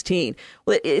 2016.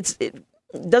 Well, it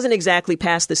doesn't exactly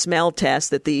pass the smell test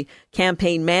that the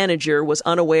campaign manager was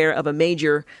unaware of a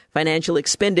major financial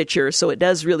expenditure. So it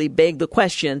does really beg the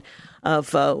question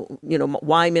of,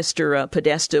 why Mr.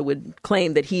 Podesta would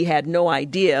claim that he had no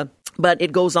idea. But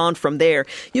it goes on from there.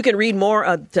 You can read more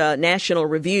at National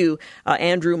Review,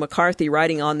 Andrew McCarthy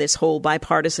writing on this whole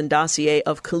bipartisan dossier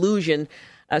of collusion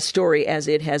story as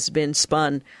it has been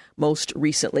spun most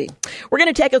recently. We're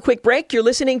going to take a quick break. You're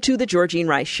listening to The Georgene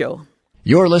Rice Show.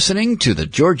 You're listening to the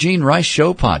Georgene Rice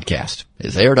Show podcast.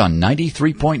 It's aired on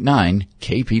 93.9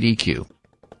 KPDQ.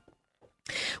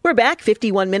 We're back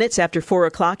 51 minutes after 4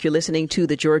 o'clock. You're listening to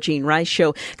the Georgene Rice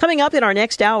Show. Coming up in our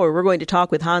next hour, we're going to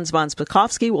talk with Hans von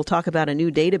Spakovsky. We'll talk about a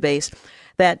new database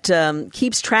that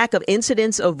keeps track of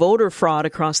incidents of voter fraud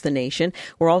across the nation.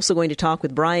 We're also going to talk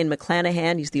with Brian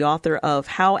McClanahan. He's the author of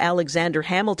How Alexander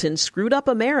Hamilton Screwed Up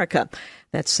America.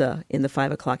 That's in the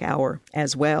 5 o'clock hour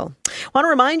as well. I want to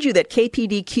remind you that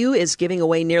KPDQ is giving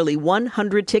away nearly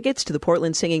 100 tickets to the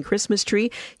Portland Singing Christmas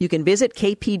Tree. You can visit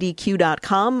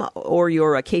kpdq.com or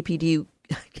your KPDQ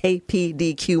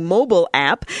mobile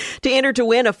app to enter to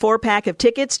win a 4-pack of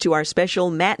tickets to our special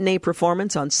matinee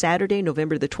performance on Saturday,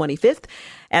 November the 25th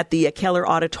at the Keller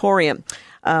Auditorium.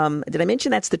 Did I mention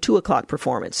that's the 2 o'clock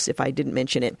performance, if I didn't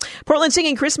mention it? Portland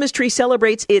Singing Christmas Tree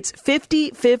celebrates its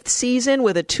 55th season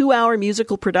with a 2-hour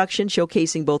musical production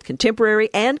showcasing both contemporary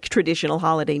and traditional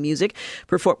holiday music,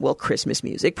 Christmas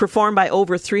music, performed by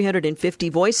over 350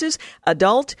 voices,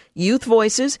 adult, youth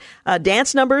voices,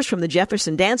 dance numbers from the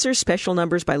Jefferson Dancers, special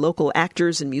numbers by local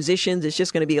actors and musicians. It's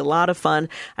just going to be a lot of fun.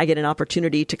 I get an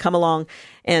opportunity to come along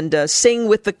and sing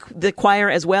with the choir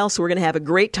as well, so we're going to have a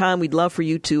great time. We'd love for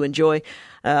you to enjoy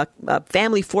a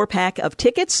family 4-pack of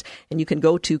tickets, and you can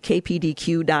go to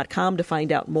kpdq.com to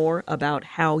find out more about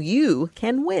how you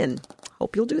can win.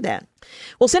 Hope you'll do that.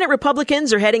 Well, Senate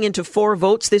Republicans are heading into 4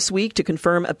 votes this week to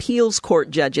confirm appeals court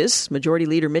judges. Majority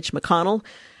Leader Mitch McConnell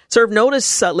served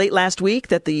notice late last week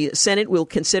that the Senate will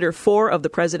consider 4 of the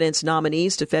president's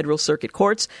nominees to federal circuit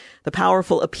courts. The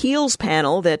powerful appeals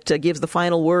panel that gives the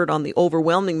final word on the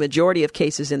overwhelming majority of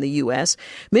cases in the U.S.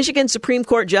 Michigan Supreme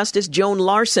Court Justice Joan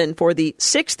Larson for the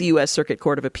 6th U.S. Circuit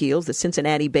Court of Appeals, the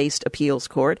Cincinnati-based appeals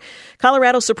court.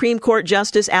 Colorado Supreme Court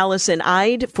Justice Allison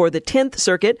Ide for the 10th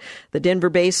Circuit, the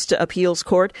Denver-based appeals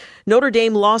court. Notre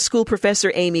Dame Law School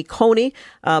professor Amy Coney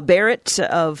Barrett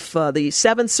of the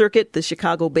 7th Circuit, the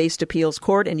Chicago-based Chicago-based appeals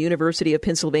court and University of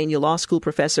Pennsylvania Law School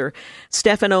professor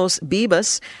Stefanos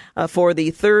Bibas for the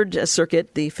Third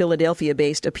Circuit, the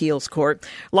Philadelphia-based appeals court.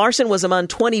 Larson was among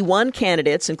 21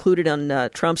 candidates included on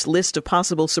Trump's list of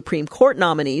possible Supreme Court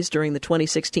nominees during the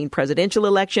 2016 presidential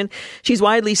election. She's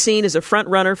widely seen as a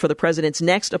front-runner for the president's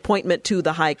next appointment to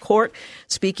the High Court.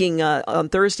 Speaking on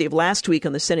Thursday of last week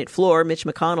on the Senate floor, Mitch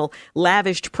McConnell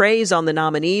lavished praise on the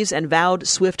nominees and vowed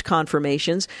swift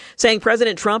confirmations, saying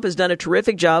President Trump has done a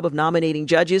terrific job of nominating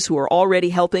judges who are already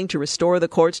helping to restore the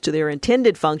courts to their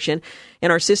intended function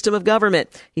in our system of government.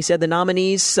 He said the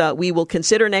nominees we will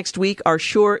consider next week are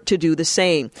sure to do the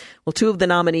same. Well, two of the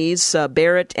nominees,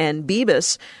 Barrett and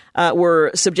Bibas,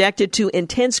 were subjected to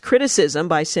intense criticism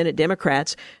by Senate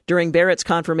Democrats during Barrett's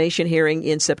confirmation hearing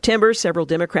in September. Several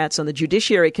Democrats on the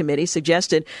Judiciary Committee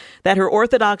suggested that her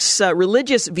orthodox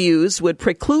religious views would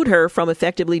preclude her from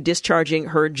effectively discharging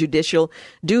her judicial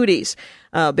duties.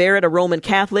 Barrett, a Roman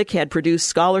Catholic, had produced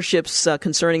scholarships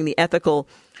concerning the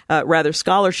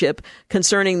scholarship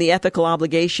concerning the ethical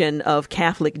obligation of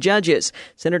Catholic judges.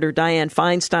 Senator Dianne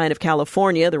Feinstein of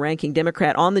California, the ranking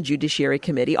Democrat on the Judiciary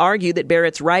Committee, argued that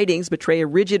Barrett's writings betray a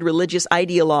rigid religious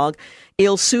ideologue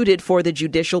ill-suited for the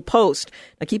judicial post.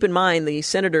 Now, keep in mind, the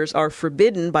senators are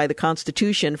forbidden by the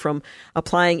Constitution from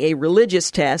applying a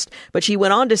religious test, but she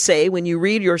went on to say, when you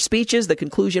read your speeches, the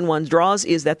conclusion one draws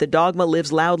is that the dogma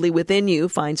lives loudly within you,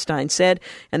 Feinstein said,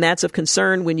 and that's of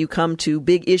concern when you come to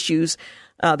big issues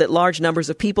that large numbers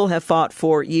of people have fought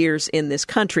for years in this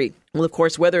country. Well, of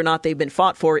course, whether or not they've been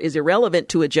fought for is irrelevant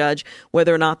to a judge.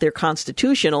 Whether or not they're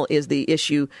constitutional is the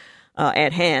issue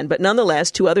at hand. But nonetheless,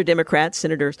 two other Democrats,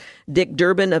 Senators Dick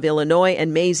Durbin of Illinois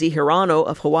and Mazie Hirono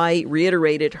of Hawaii,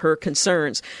 reiterated her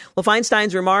concerns. Well,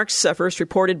 Feinstein's remarks, first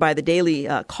reported by the Daily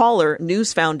Caller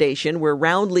News Foundation, were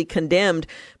roundly condemned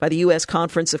by the U.S.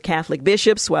 Conference of Catholic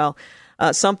Bishops, while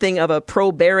something of a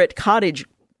pro-Barrett cottage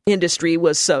industry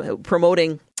was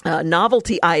promoting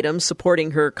novelty items supporting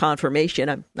her confirmation.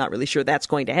 I'm not really sure that's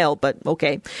going to help, but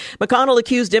okay. McConnell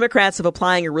accused Democrats of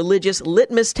applying a religious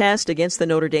litmus test against the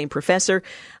Notre Dame professor.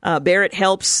 Barrett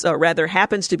happens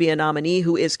to be a nominee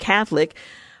who is Catholic,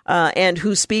 and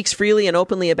who speaks freely and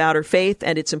openly about her faith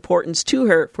and its importance to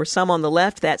her. For some on the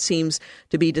left, that seems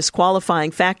to be a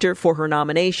disqualifying factor for her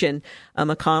nomination,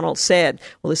 McConnell said.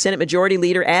 Well, the Senate Majority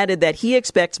Leader added that he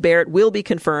expects Barrett will be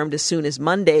confirmed as soon as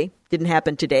Monday. Didn't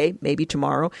happen today, maybe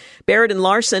tomorrow. Barrett and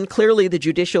Larson clearly the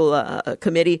Judicial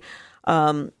Committee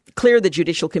cleared the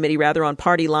Judicial Committee on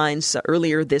party lines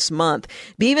earlier this month.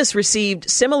 Bibas received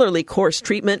similarly coarse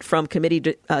treatment from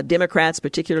committee Democrats,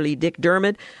 particularly Dick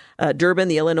Durbin,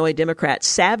 the Illinois Democrat,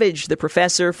 savaged the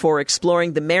professor for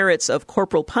exploring the merits of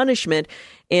corporal punishment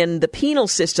in the penal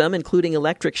system, including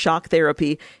electric shock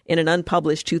therapy, in an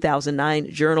unpublished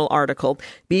 2009 journal article.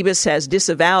 Bibas has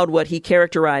disavowed what he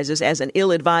characterizes as an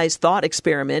ill-advised thought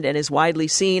experiment and is widely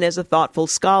seen as a thoughtful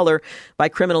scholar by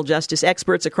criminal justice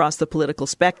experts across the political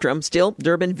spectrum. Still,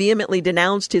 Durbin vehemently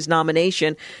denounced his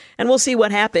nomination, and we'll see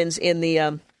what happens in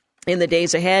the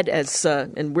days ahead,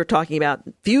 and we're talking about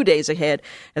few days ahead,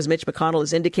 as Mitch McConnell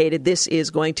has indicated, this is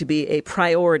going to be a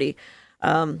priority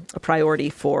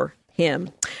for him.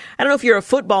 I don't know if you're a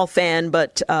football fan,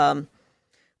 but the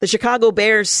Chicago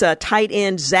Bears tight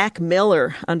end Zach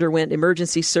Miller underwent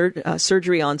emergency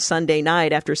surgery on Sunday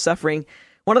night after suffering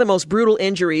one of the most brutal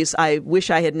injuries I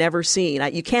wish I had never seen.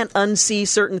 You can't unsee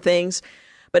certain things.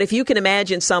 But if you can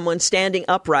imagine someone standing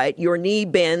upright, your knee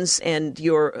bends and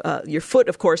your foot,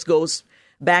 of course, goes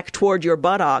back toward your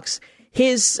buttocks.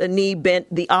 His knee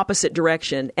bent the opposite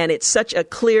direction, and it's such a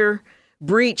clear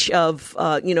breach of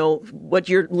what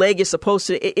your leg is supposed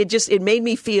to. It made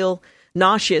me feel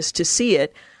nauseous to see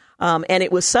it. And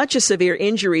it was such a severe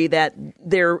injury that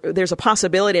there's a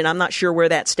possibility, and I'm not sure where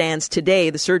that stands today.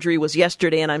 The surgery was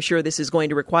yesterday, and I'm sure this is going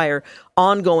to require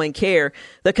ongoing care.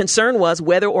 The concern was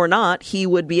whether or not he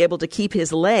would be able to keep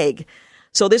his leg.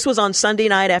 So this was on Sunday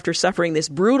night after suffering this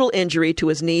brutal injury to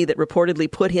his knee that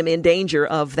reportedly put him in danger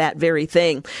of that very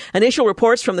thing. Initial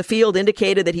reports from the field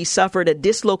indicated that he suffered a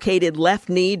dislocated left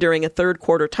knee during a third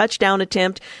quarter touchdown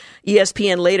attempt.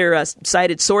 ESPN later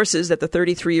cited sources that the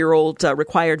 33-year-old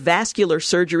required vascular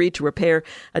surgery to repair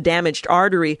a damaged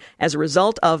artery as a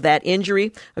result of that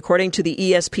injury. According to the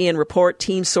ESPN report,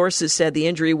 team sources said the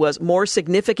injury was more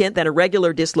significant than a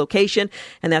regular dislocation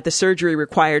and that the surgery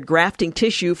required grafting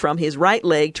tissue from his right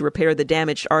leg to repair the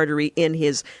damaged artery in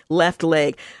his left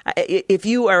leg. If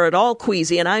you are at all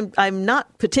queasy, and I'm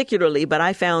not particularly, but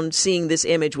I found seeing this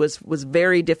image was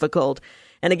very difficult.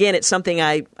 And again, it's something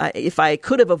if I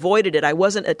could have avoided it, I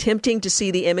wasn't attempting to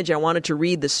see the image. I wanted to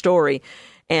read the story.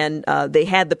 And they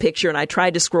had the picture, and I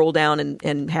tried to scroll down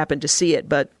and happened to see it.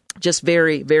 But Just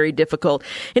very, very difficult.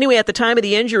 Anyway, at the time of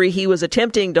the injury, he was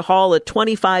attempting to haul a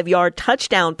 25-yard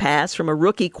touchdown pass from a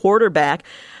rookie quarterback,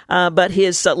 but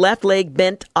his left leg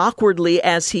bent awkwardly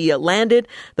as he landed.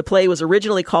 The play was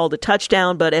originally called a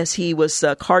touchdown, but as he was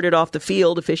carted off the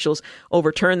field, officials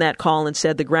overturned that call and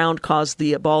said the ground caused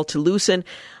the ball to loosen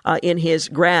in his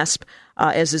grasp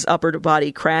as his upper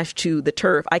body crashed to the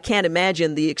turf. I can't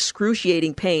imagine the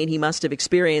excruciating pain he must have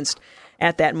experienced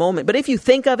at that moment. But if you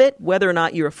think of it, whether or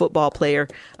not you're a football player,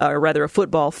 or rather a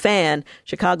football fan,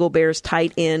 Chicago Bears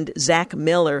tight end Zach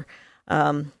Miller,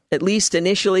 at least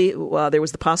initially, there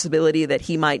was the possibility that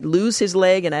he might lose his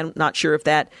leg, and I'm not sure if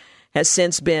that has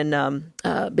since been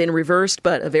reversed,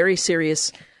 but a very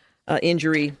serious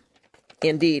injury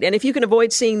indeed. And if you can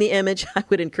avoid seeing the image, I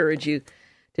would encourage you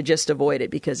to just avoid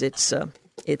it because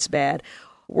it's bad.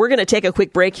 We're going to take a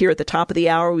quick break here at the top of the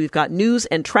hour. We've got news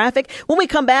and traffic. When we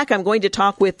come back, I'm going to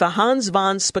talk with Hans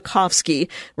von Spakovsky.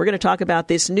 We're going to talk about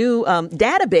this new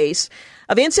database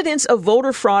of incidents of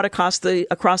voter fraud across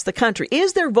the country.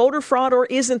 Is there voter fraud or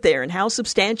isn't there? And how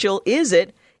substantial is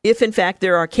it if, in fact,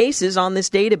 there are cases on this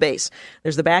database?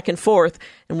 There's the back and forth,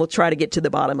 and we'll try to get to the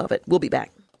bottom of it. We'll be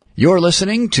back. You're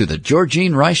listening to the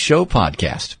Georgene Rice Show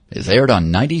podcast. It's aired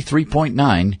on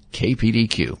 93.9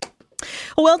 KPDQ.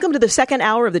 Well, welcome to the second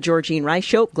hour of the Georgene Rice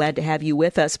Show. Glad to have you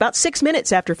with us. About 6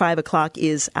 minutes after 5 o'clock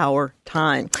is our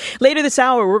time. Later this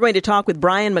hour, we're going to talk with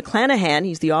Brian McClanahan.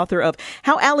 He's the author of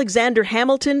How Alexander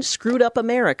Hamilton Screwed Up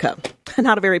America.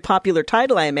 Not a very popular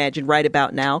title, I imagine, right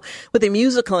about now, with a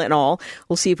musical and all.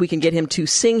 We'll see if we can get him to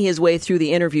sing his way through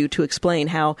the interview to explain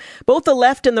how both the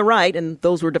left and the right, and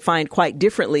those were defined quite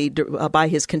differently by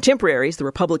his contemporaries, the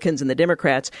Republicans and the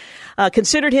Democrats,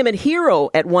 considered him a hero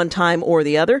at one time or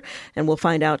the other. And we'll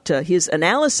find out his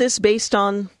analysis based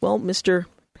on, well, Mr.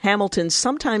 Hamilton's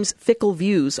sometimes fickle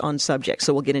views on subjects.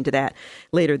 So we'll get into that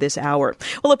later this hour.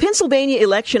 Well, a Pennsylvania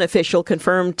election official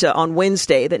confirmed on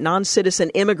Wednesday that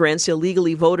non-citizen immigrants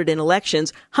illegally voted in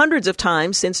elections hundreds of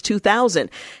times since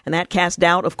 2000. And that cast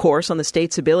doubt, of course, on the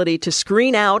state's ability to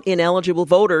screen out ineligible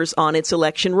voters on its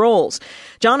election rolls.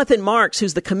 Jonathan Marks,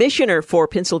 who's the commissioner for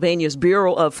Pennsylvania's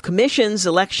Bureau of Commissions,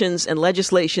 Elections, and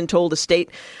Legislation, told the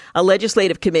state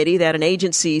legislative committee that an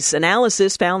agency's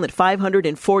analysis found that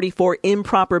 544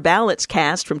 improper ballots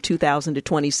cast from 2000 to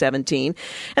 2017.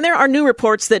 And there are new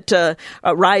reports that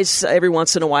rise every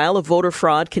once in a while of voter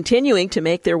fraud continuing to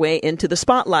make their way into the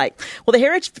spotlight. Well,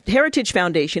 the Heritage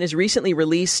Foundation has recently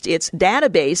released its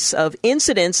database of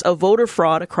incidents of voter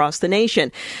fraud across the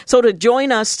nation. So to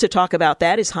join us to talk about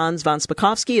that is Hans von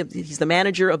Spakovsky. He's the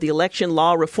manager of the Election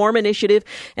Law Reform Initiative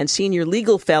and senior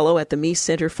legal fellow at the Meese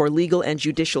Center for Legal and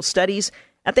Judicial Studies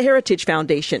at the Heritage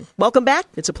Foundation. Welcome back.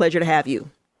 It's a pleasure to have you.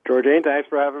 Georgene, thanks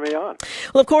for having me on.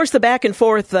 Well, of course, the back and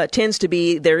forth tends to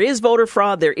be there is voter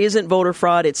fraud, there isn't voter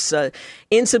fraud. It's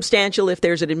insubstantial if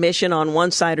there's an admission on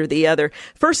one side or the other.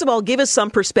 First of all, give us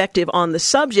some perspective on the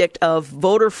subject of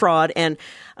voter fraud and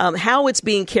how it's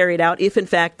being carried out, if in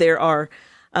fact there are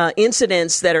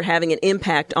incidents that are having an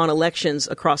impact on elections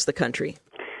across the country.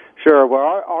 Sure.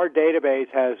 Well, our database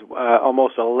has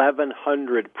almost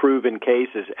 1,100 proven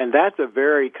cases, and that's a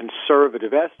very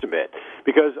conservative estimate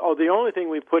because the only thing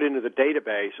we put into the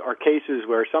database are cases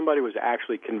where somebody was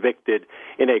actually convicted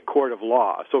in a court of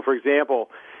law. So, for example,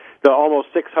 the almost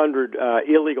 600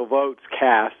 illegal votes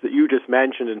cast that you just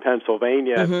mentioned in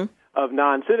Pennsylvania of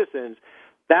non-citizens,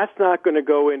 that's not going to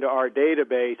go into our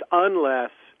database unless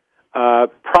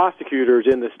prosecutors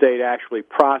in the state actually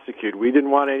prosecute. We didn't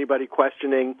want anybody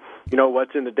questioning,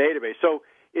 what's in the database. So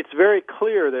it's very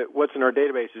clear that what's in our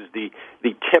database is the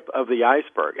tip of the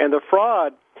iceberg. And the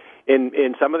fraud,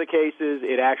 in some of the cases,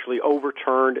 it actually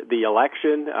overturned the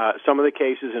election. Some of the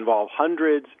cases involve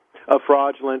hundreds of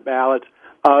fraudulent ballots.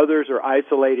 Others are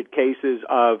isolated cases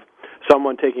of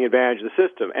someone taking advantage of the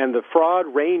system. And the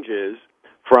fraud ranges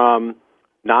from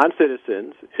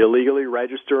non-citizens illegally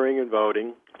registering and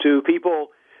voting to people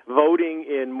voting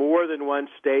in more than one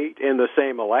state in the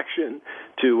same election,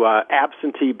 to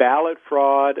absentee ballot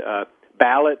fraud,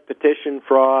 ballot petition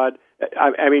fraud.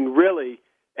 I mean, really,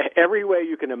 every way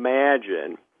you can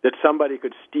imagine that somebody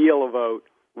could steal a vote,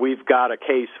 we've got a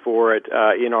case for it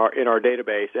in our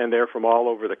database, and they're from all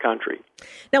over the country.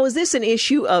 Now, is this an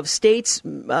issue of states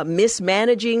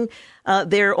mismanaging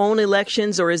their own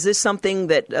elections, or is this something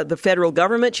that the federal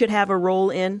government should have a role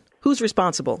in? Who's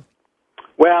responsible?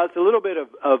 Well, it's a little bit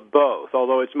of both,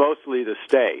 although it's mostly the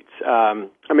states. I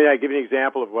give you an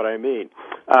example of what I mean.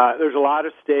 There's a lot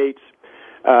of states,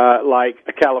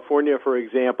 like California, for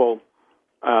example,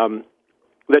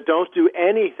 that don't do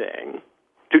anything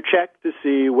to check to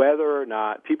see whether or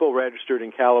not people registered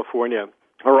in California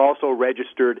are also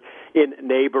registered in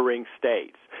neighboring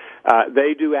states.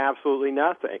 They do absolutely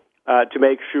nothing to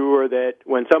make sure that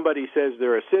when somebody says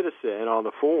they're a citizen on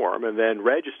the form and then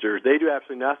registers, they do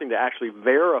absolutely nothing to actually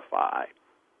verify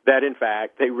that, in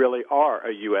fact, they really are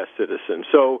a U.S. citizen.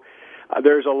 So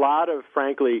there's a lot of,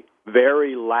 frankly,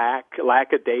 very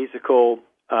lackadaisical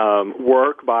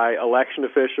work by election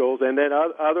officials, and then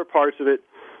other parts of it,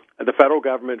 the federal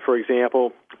government, for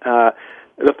example,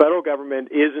 the federal government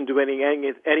isn't doing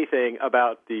anything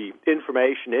about the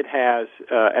information it has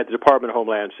at the Department of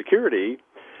Homeland Security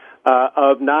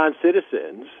of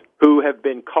non-citizens who have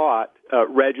been caught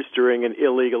registering and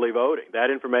illegally voting. That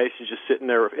information is just sitting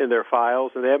there in their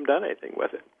files, and they haven't done anything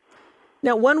with it.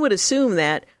 Now, one would assume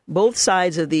that both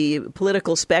sides of the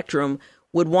political spectrum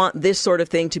would want this sort of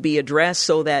thing to be addressed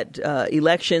so that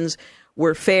elections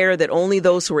were fair, that only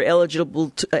those who were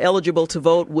eligible to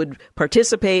vote would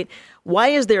participate. Why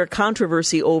is there a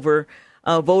controversy over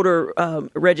voter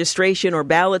registration or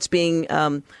ballots being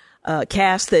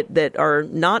cast that are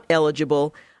not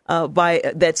eligible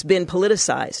that's been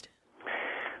politicized?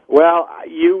 Well,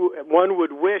 one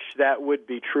would wish that would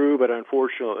be true, but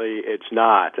unfortunately it's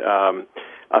not.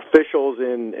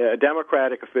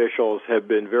 Democratic officials have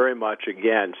been very much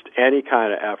against any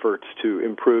kind of efforts to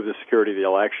improve the security of the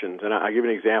elections. And I'll give you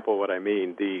an example of what I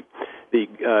mean. The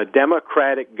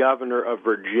Democratic governor of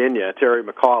Virginia, Terry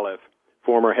McAuliffe,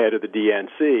 former head of the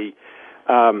DNC,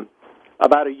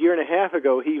 about a year and a half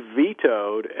ago, he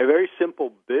vetoed a very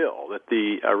simple bill that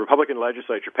the Republican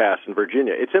legislature passed in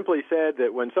Virginia. It simply said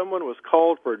that when someone was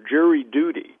called for jury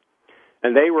duty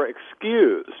and they were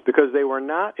excused because they were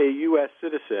not a U.S.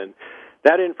 citizen,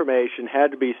 that information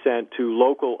had to be sent to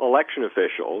local election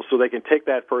officials so they can take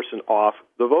that person off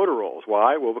the voter rolls.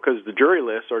 Why? Well, because the jury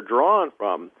lists are drawn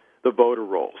from the voter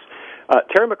rolls.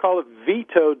 Terry McAuliffe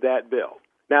vetoed that bill.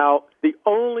 Now, the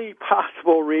only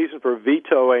possible reason for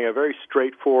vetoing a very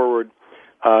straightforward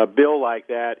bill like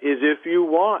that is if you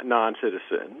want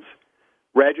non-citizens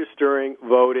registering,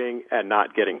 voting, and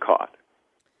not getting caught.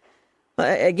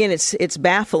 Again, it's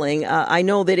baffling. I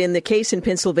know that in the case in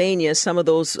Pennsylvania, some of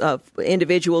those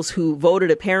individuals who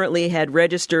voted apparently had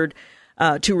registered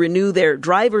to renew their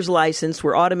driver's license,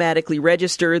 were automatically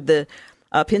registered. The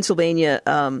Pennsylvania,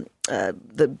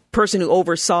 the person who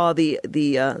oversaw the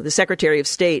Secretary of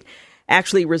State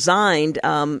actually resigned,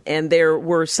 and there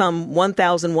were some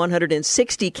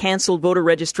 1,160 canceled voter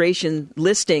registration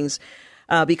listings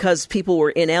because people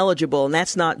were ineligible, and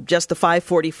that's not just the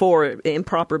 544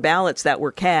 improper ballots that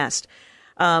were cast.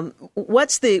 Having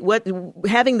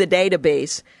the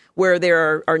database where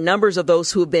there are numbers of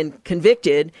those who have been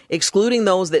convicted, excluding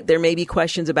those that there may be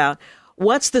questions about,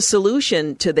 what's the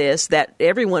solution to this that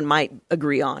everyone might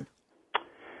agree on?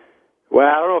 Well,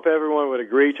 I don't know if everyone would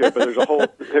agree to it, but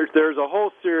there's a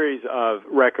whole series of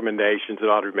recommendations that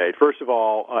ought to be made. First of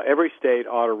all, every state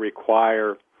ought to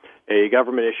require a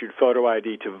government-issued photo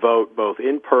ID to vote both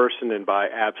in person and by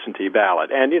absentee ballot,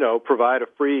 and, provide a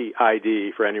free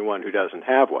ID for anyone who doesn't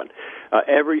have one.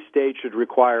 Every state should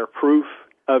require proof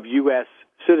of U.S.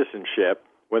 citizenship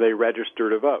when they register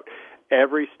to vote.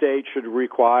 Every state should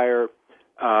require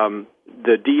the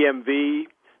DMV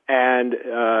and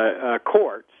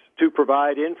courts to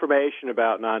provide information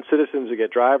about non-citizens who get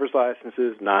driver's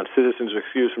licenses, non-citizens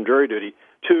excused from jury duty,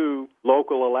 to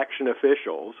local election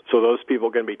officials, so those people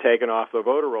can be taken off the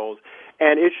voter rolls.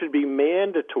 And it should be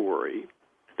mandatory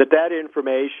that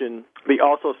information be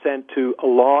also sent to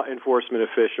law enforcement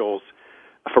officials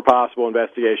for possible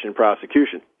investigation and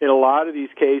prosecution. In a lot of these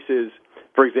cases,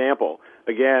 for example,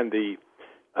 again,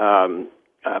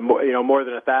 more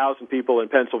than 1,000 people in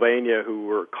Pennsylvania who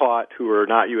were caught who are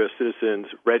not U.S. citizens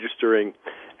registering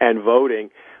and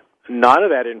voting, none of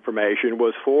that information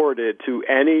was forwarded to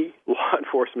any law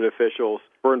enforcement officials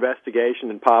for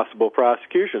investigation and possible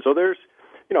prosecution. So there's,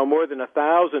 more than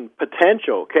 1,000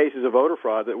 potential cases of voter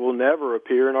fraud that will never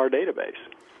appear in our database.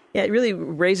 Yeah, it really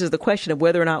raises the question of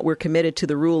whether or not we're committed to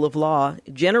the rule of law,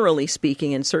 generally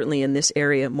speaking, and certainly in this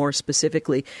area more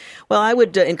specifically. Well, I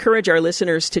would encourage our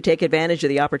listeners to take advantage of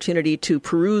the opportunity to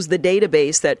peruse the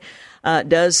database that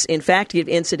does, in fact, give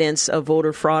incidents of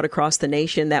voter fraud across the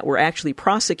nation that were actually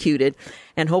prosecuted,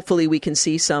 and hopefully we can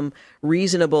see some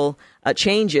reasonable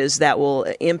changes that will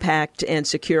impact and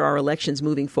secure our elections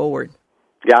moving forward.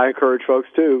 Yeah, I encourage folks,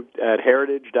 too, at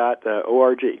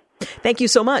heritage.org. Thank you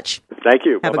so much. Thank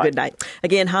you. Have Bye-bye. a good night.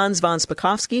 Again, Hans von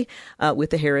Spakovsky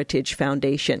with the Heritage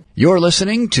Foundation. You're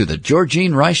listening to the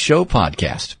Georgene Rice Show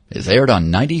podcast. It's aired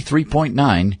on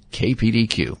 93.9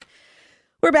 KPDQ.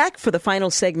 We're back for the final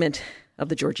segment of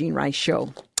the Georgene Rice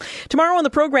Show. Tomorrow on the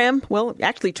program, well,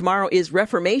 actually tomorrow is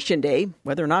Reformation Day.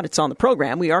 Whether or not it's on the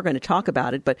program, we are going to talk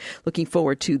about it, but looking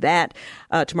forward to that.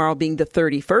 Tomorrow being the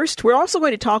 31st. We're also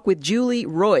going to talk with Julie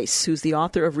Royce, who's the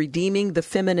author of Redeeming the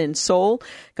Feminine Soul,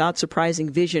 God's Surprising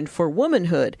Vision for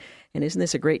Womanhood. And isn't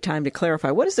this a great time to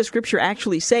clarify, what does the Scripture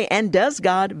actually say, and does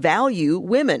God value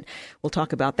women? We'll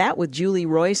talk about that with Julie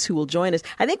Royce, who will join us.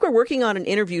 I think we're working on an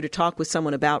interview to talk with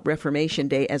someone about Reformation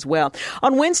Day as well.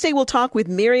 On Wednesday, we'll talk with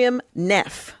Miriam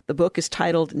Neff. The book is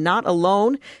titled Not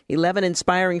Alone, 11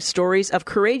 Inspiring Stories of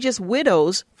Courageous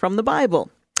Widows from the Bible.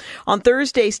 On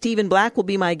Thursday, Stephen Black will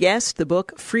be my guest. The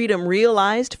book Freedom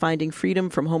Realized, Finding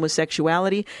Freedom from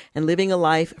Homosexuality and Living a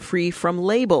Life Free from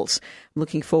Labels. I'm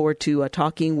looking forward to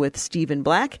talking with Stephen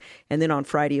Black. And then on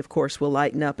Friday, of course, we'll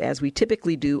lighten up as we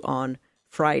typically do on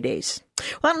Fridays.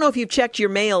 Well, I don't know if you've checked your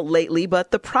mail lately, but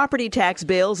the property tax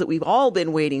bills that we've all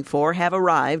been waiting for have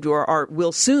arrived or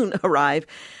will soon arrive.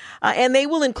 And they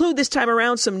will include this time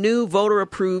around some new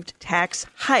voter-approved tax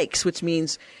hikes, which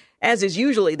means, as is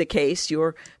usually the case,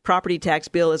 your property tax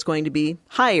bill is going to be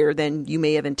higher than you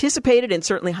may have anticipated and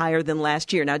certainly higher than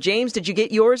last year. Now, James, did you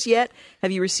get yours yet?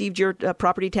 Have you received your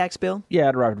property tax bill? Yeah,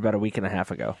 it arrived about a week and a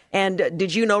half ago. And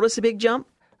did you notice a big jump?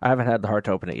 I haven't had the heart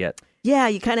to open it yet. Yeah,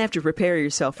 you kind of have to prepare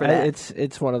yourself for that.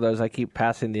 It's one of those, I keep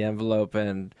passing the envelope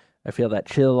and I feel that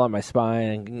chill on my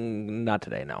spine. Not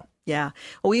today, no. Yeah.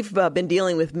 Well, we've been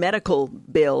dealing with medical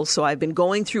bills, so I've been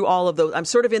going through all of those. I'm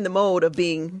sort of in the mode of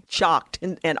being shocked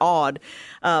and awed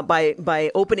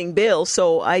by opening bills.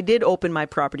 So I did open my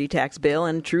property tax bill,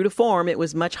 and true to form, it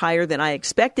was much higher than I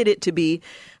expected it to be.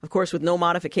 Of course, with no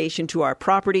modification to our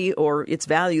property or its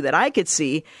value that I could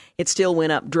see, it still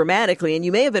went up dramatically. And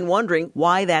you may have been wondering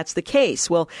why that's the case.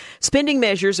 Well, spending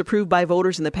measures approved by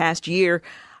voters in the past year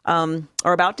are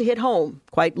about to hit home,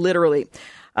 quite literally.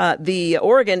 The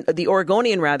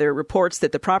Oregonian reports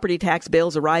that the property tax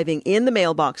bills arriving in the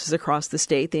mailboxes across the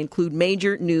state, they include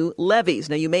major new levies.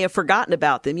 Now, you may have forgotten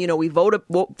about them. You know, we vote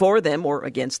for them or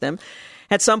against them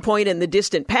at some point in the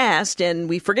distant past, and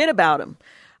we forget about them.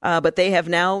 But they have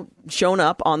now shown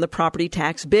up on the property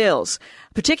tax bills,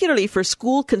 particularly for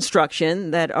school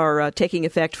construction that are taking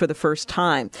effect for the first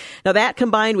time. Now, that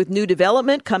combined with new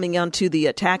development coming onto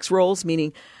the tax rolls,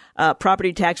 meaning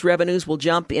property tax revenues will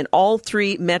jump in all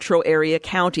three metro area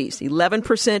counties,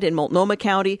 11% in Multnomah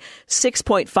County,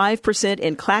 6.5%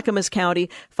 in Clackamas County,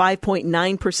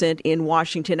 5.9% in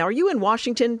Washington. Now, are you in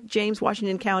Washington, James,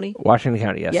 Washington County? Washington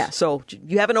County, yes. Yeah, so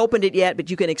you haven't opened it yet,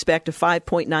 but you can expect a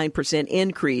 5.9%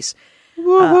 increase.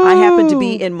 I happen to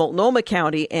be in Multnomah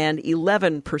County and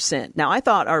 11%. Now, I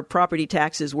thought our property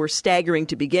taxes were staggering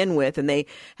to begin with, and they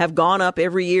have gone up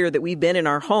every year that we've been in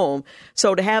our home.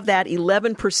 So to have that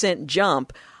 11%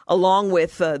 jump along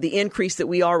with the increase that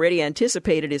we already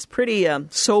anticipated is pretty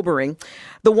sobering.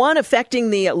 The one affecting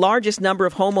the largest number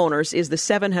of homeowners is the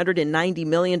 $790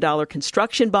 million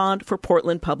construction bond for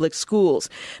Portland Public Schools.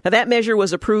 Now, that measure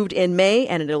was approved in May,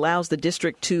 and it allows the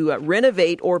district to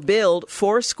renovate or build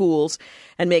 4 schools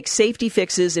and make safety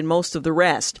fixes in most of the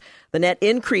rest. The net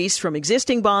increase from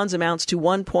existing bonds amounts to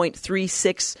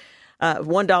 $1.36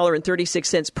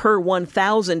 per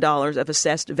 $1,000 of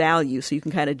assessed value. So you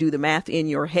can kind of do the math in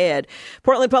your head.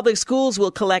 Portland Public Schools will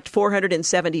collect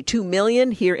 $472 million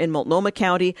here in Multnomah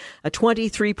County, a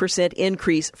 23%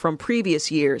 increase from previous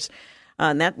years.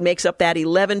 And that makes up that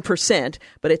 11%,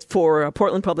 but it's for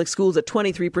Portland Public Schools, a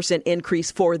 23%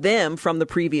 increase for them from the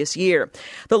previous year.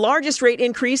 The largest rate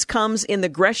increase comes in the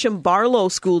Gresham Barlow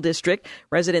School District.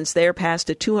 Residents there passed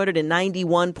a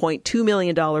 $291.2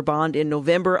 million bond in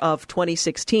November of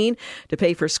 2016 to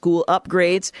pay for school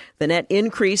upgrades. The net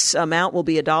increase amount will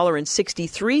be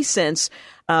 $1.63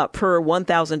 per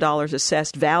 $1,000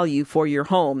 assessed value for your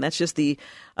home. That's just the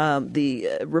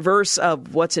reverse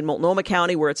of what's in Multnomah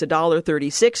County, where it's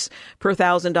 $1.36 per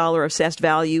 $1,000 assessed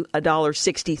value,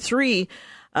 $1.63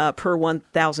 per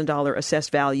 $1,000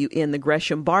 assessed value in the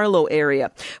Gresham Barlow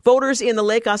area. Voters in the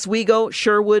Lake Oswego,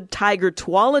 Sherwood, Tiger,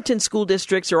 Tualatin school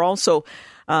districts are also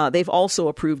they've also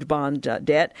approved bond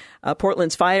debt.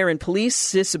 Portland's Fire and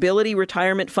Police Disability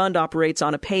Retirement Fund operates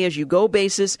on a pay-as-you-go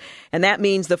basis, and that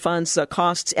means the fund's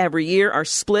costs every year are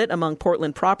split among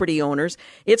Portland property owners.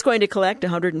 It's going to collect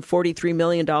 $143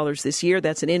 million this year.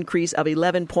 That's an increase of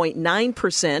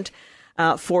 11.9%.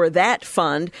 for that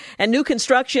fund. And new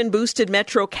construction boosted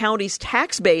Metro County's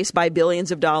tax base by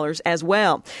billions of dollars as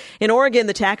well. In Oregon,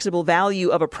 the taxable value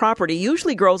of a property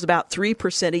usually grows about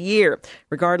 3% a year,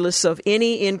 regardless of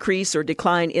any increase or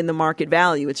decline in the market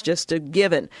value. It's just a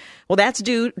given. Well, that's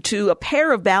due to a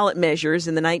pair of ballot measures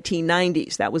in the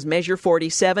 1990s. That was Measure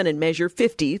 47 and Measure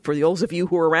 50. For those of you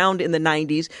who were around in the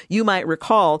 90s, you might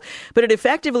recall. But it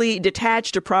effectively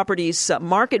detached a property's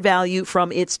market value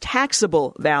from its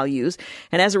taxable values.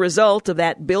 And as a result of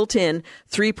that built-in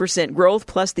 3% growth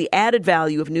plus the added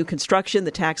value of new construction,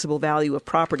 the taxable value of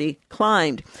property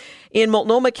climbed. In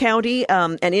Multnomah County,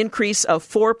 an increase of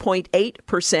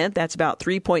 4.8%. That's about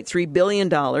 $3.3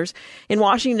 billion. In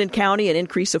Washington County, an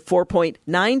increase of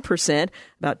 4.9%,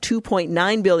 about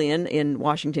 $2.9 billion in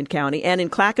Washington County. And in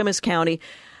Clackamas County,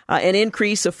 an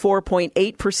increase of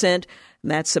 4.8%.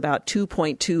 That's about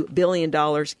 $2.2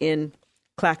 billion in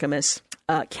Clackamas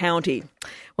County.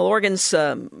 Well, Oregon's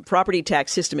property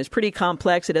tax system is pretty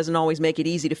complex. It doesn't always make it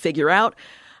easy to figure out,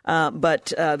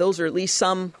 but those are at least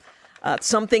some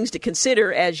things to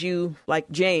consider as you, like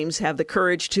James, have the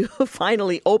courage to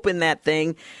finally open that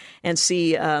thing and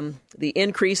see the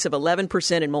increase of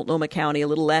 11% in Multnomah County, a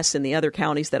little less in the other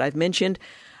counties that I've mentioned,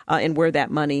 and where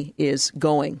that money is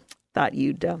going. Thought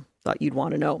you'd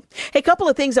want to know. Hey, a couple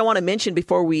of things I want to mention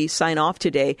before we sign off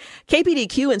today.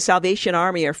 KPDQ and Salvation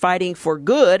Army are fighting for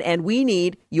good, and we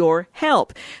need your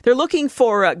help. They're looking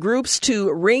for groups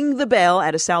to ring the bell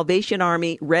at a Salvation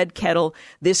Army Red Kettle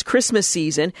this Christmas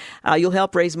season. You'll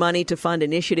help raise money to fund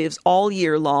initiatives all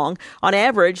year long. On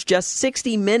average, just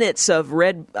 60 minutes of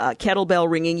Red Kettle bell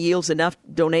ringing yields enough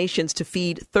donations to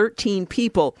feed 13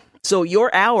 people. So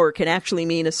your hour can actually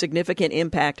mean a significant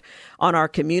impact on our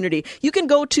community. You can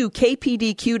go to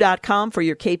kpdq.com for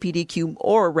your KPDQ,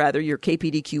 or rather your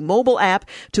KPDQ mobile app,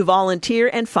 to volunteer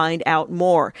and find out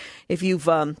more. If you've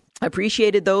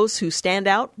appreciated those who stand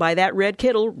out by that red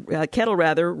kettle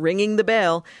ringing the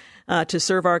bell to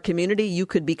serve our community, you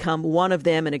could become one of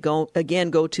them. And go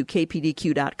to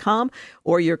kpdq.com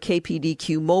or your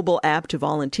KPDQ mobile app to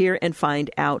volunteer and find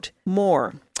out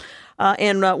more.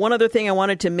 And one other thing I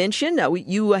wanted to mention,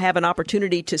 you have an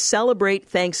opportunity to celebrate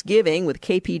Thanksgiving with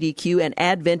KPDQ and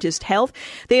Adventist Health.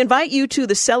 They invite you to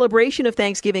the Celebration of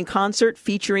Thanksgiving concert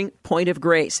featuring Point of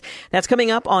Grace. That's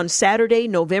coming up on Saturday,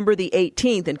 November the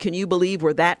 18th. And can you believe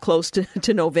we're that close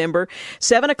to November?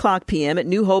 7 o'clock p.m. at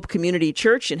New Hope Community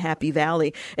Church in Happy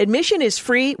Valley. Admission is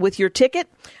free with your ticket.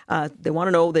 They want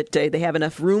to know that they have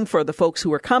enough room for the folks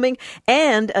who are coming,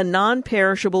 and a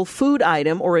non-perishable food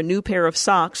item or a new pair of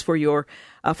socks for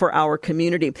our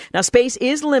community. Now, space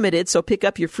is limited, so pick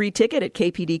up your free ticket at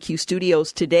KPDQ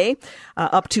Studios today.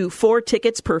 Up to 4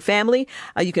 tickets per family.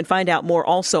 You can find out more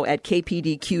also at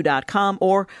kpdq.com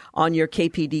or on your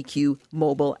KPDQ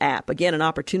mobile app. Again, an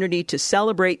opportunity to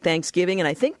celebrate Thanksgiving, and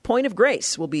I think Point of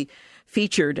Grace will be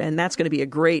featured, and that's going to be a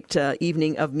great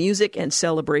evening of music and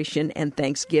celebration and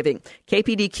Thanksgiving.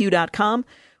 kpdq.com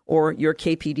or your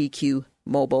KPDQ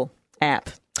mobile app.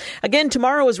 Again,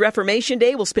 tomorrow is Reformation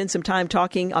Day. We'll spend some time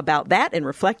talking about that and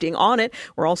reflecting on it.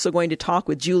 We're also going to talk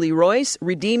with Julie Royce,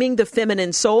 Redeeming the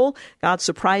Feminine Soul, God's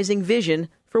Surprising Vision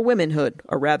for Womanhood,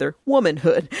 or rather,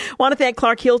 womanhood. I want to thank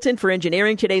Clark Hilton for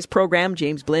engineering today's program,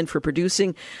 James Blinn for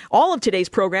producing all of today's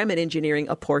program and engineering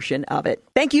a portion of it.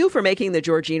 Thank you for making the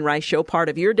Georgene Rice Show part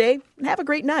of your day, and have a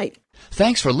great night.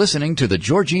 Thanks for listening to the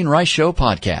Georgene Rice Show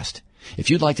podcast.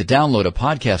 If you'd like to download a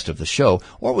podcast of the show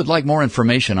or would like more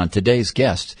information on today's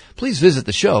guests, please visit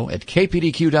the show at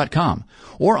kpdq.com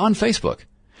or on Facebook.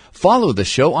 Follow the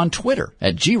show on Twitter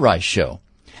at GRice Show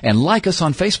and like us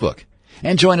on Facebook.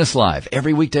 And join us live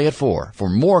every weekday at 4 for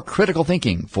more critical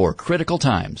thinking for critical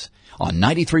times on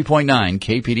 93.9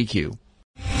 KPDQ.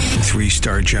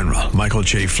 3-star General Michael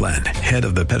J. Flynn, head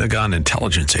of the Pentagon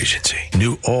Intelligence Agency,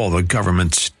 knew all the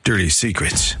government's dirty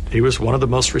secrets. He was one of the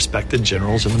most respected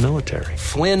generals in the military.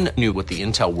 Flynn knew what the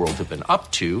intel world had been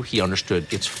up to. He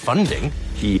understood its funding.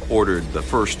 He ordered the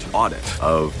first audit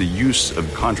of the use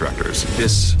of contractors.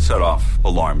 This set off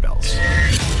alarm bells.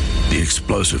 The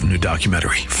explosive new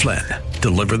documentary, Flynn,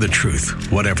 Deliver the Truth,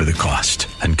 Whatever the Cost,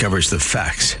 uncovers the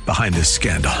facts behind this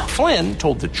scandal. Flynn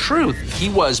told the truth. He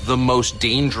was the most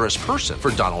dangerous person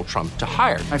for Donald Trump to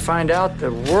hire. I find out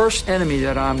the worst enemy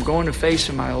that I'm going to face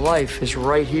in my life is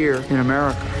right here in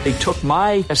America. They took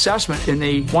my assessment and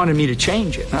they wanted me to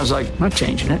change it. And I was like, I'm not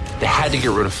changing it. They had to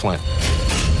get rid of Flynn.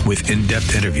 With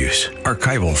in-depth interviews,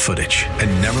 archival footage,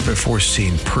 and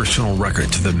never-before-seen personal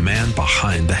records of the man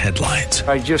behind the headlines.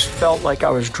 I just felt like I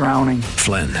was drowning.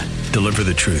 Flynn, Deliver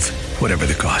the Truth, Whatever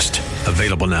the Cost.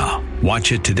 Available now.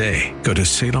 Watch it today. Go to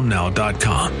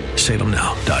salemnow.com.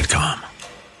 salemnow.com.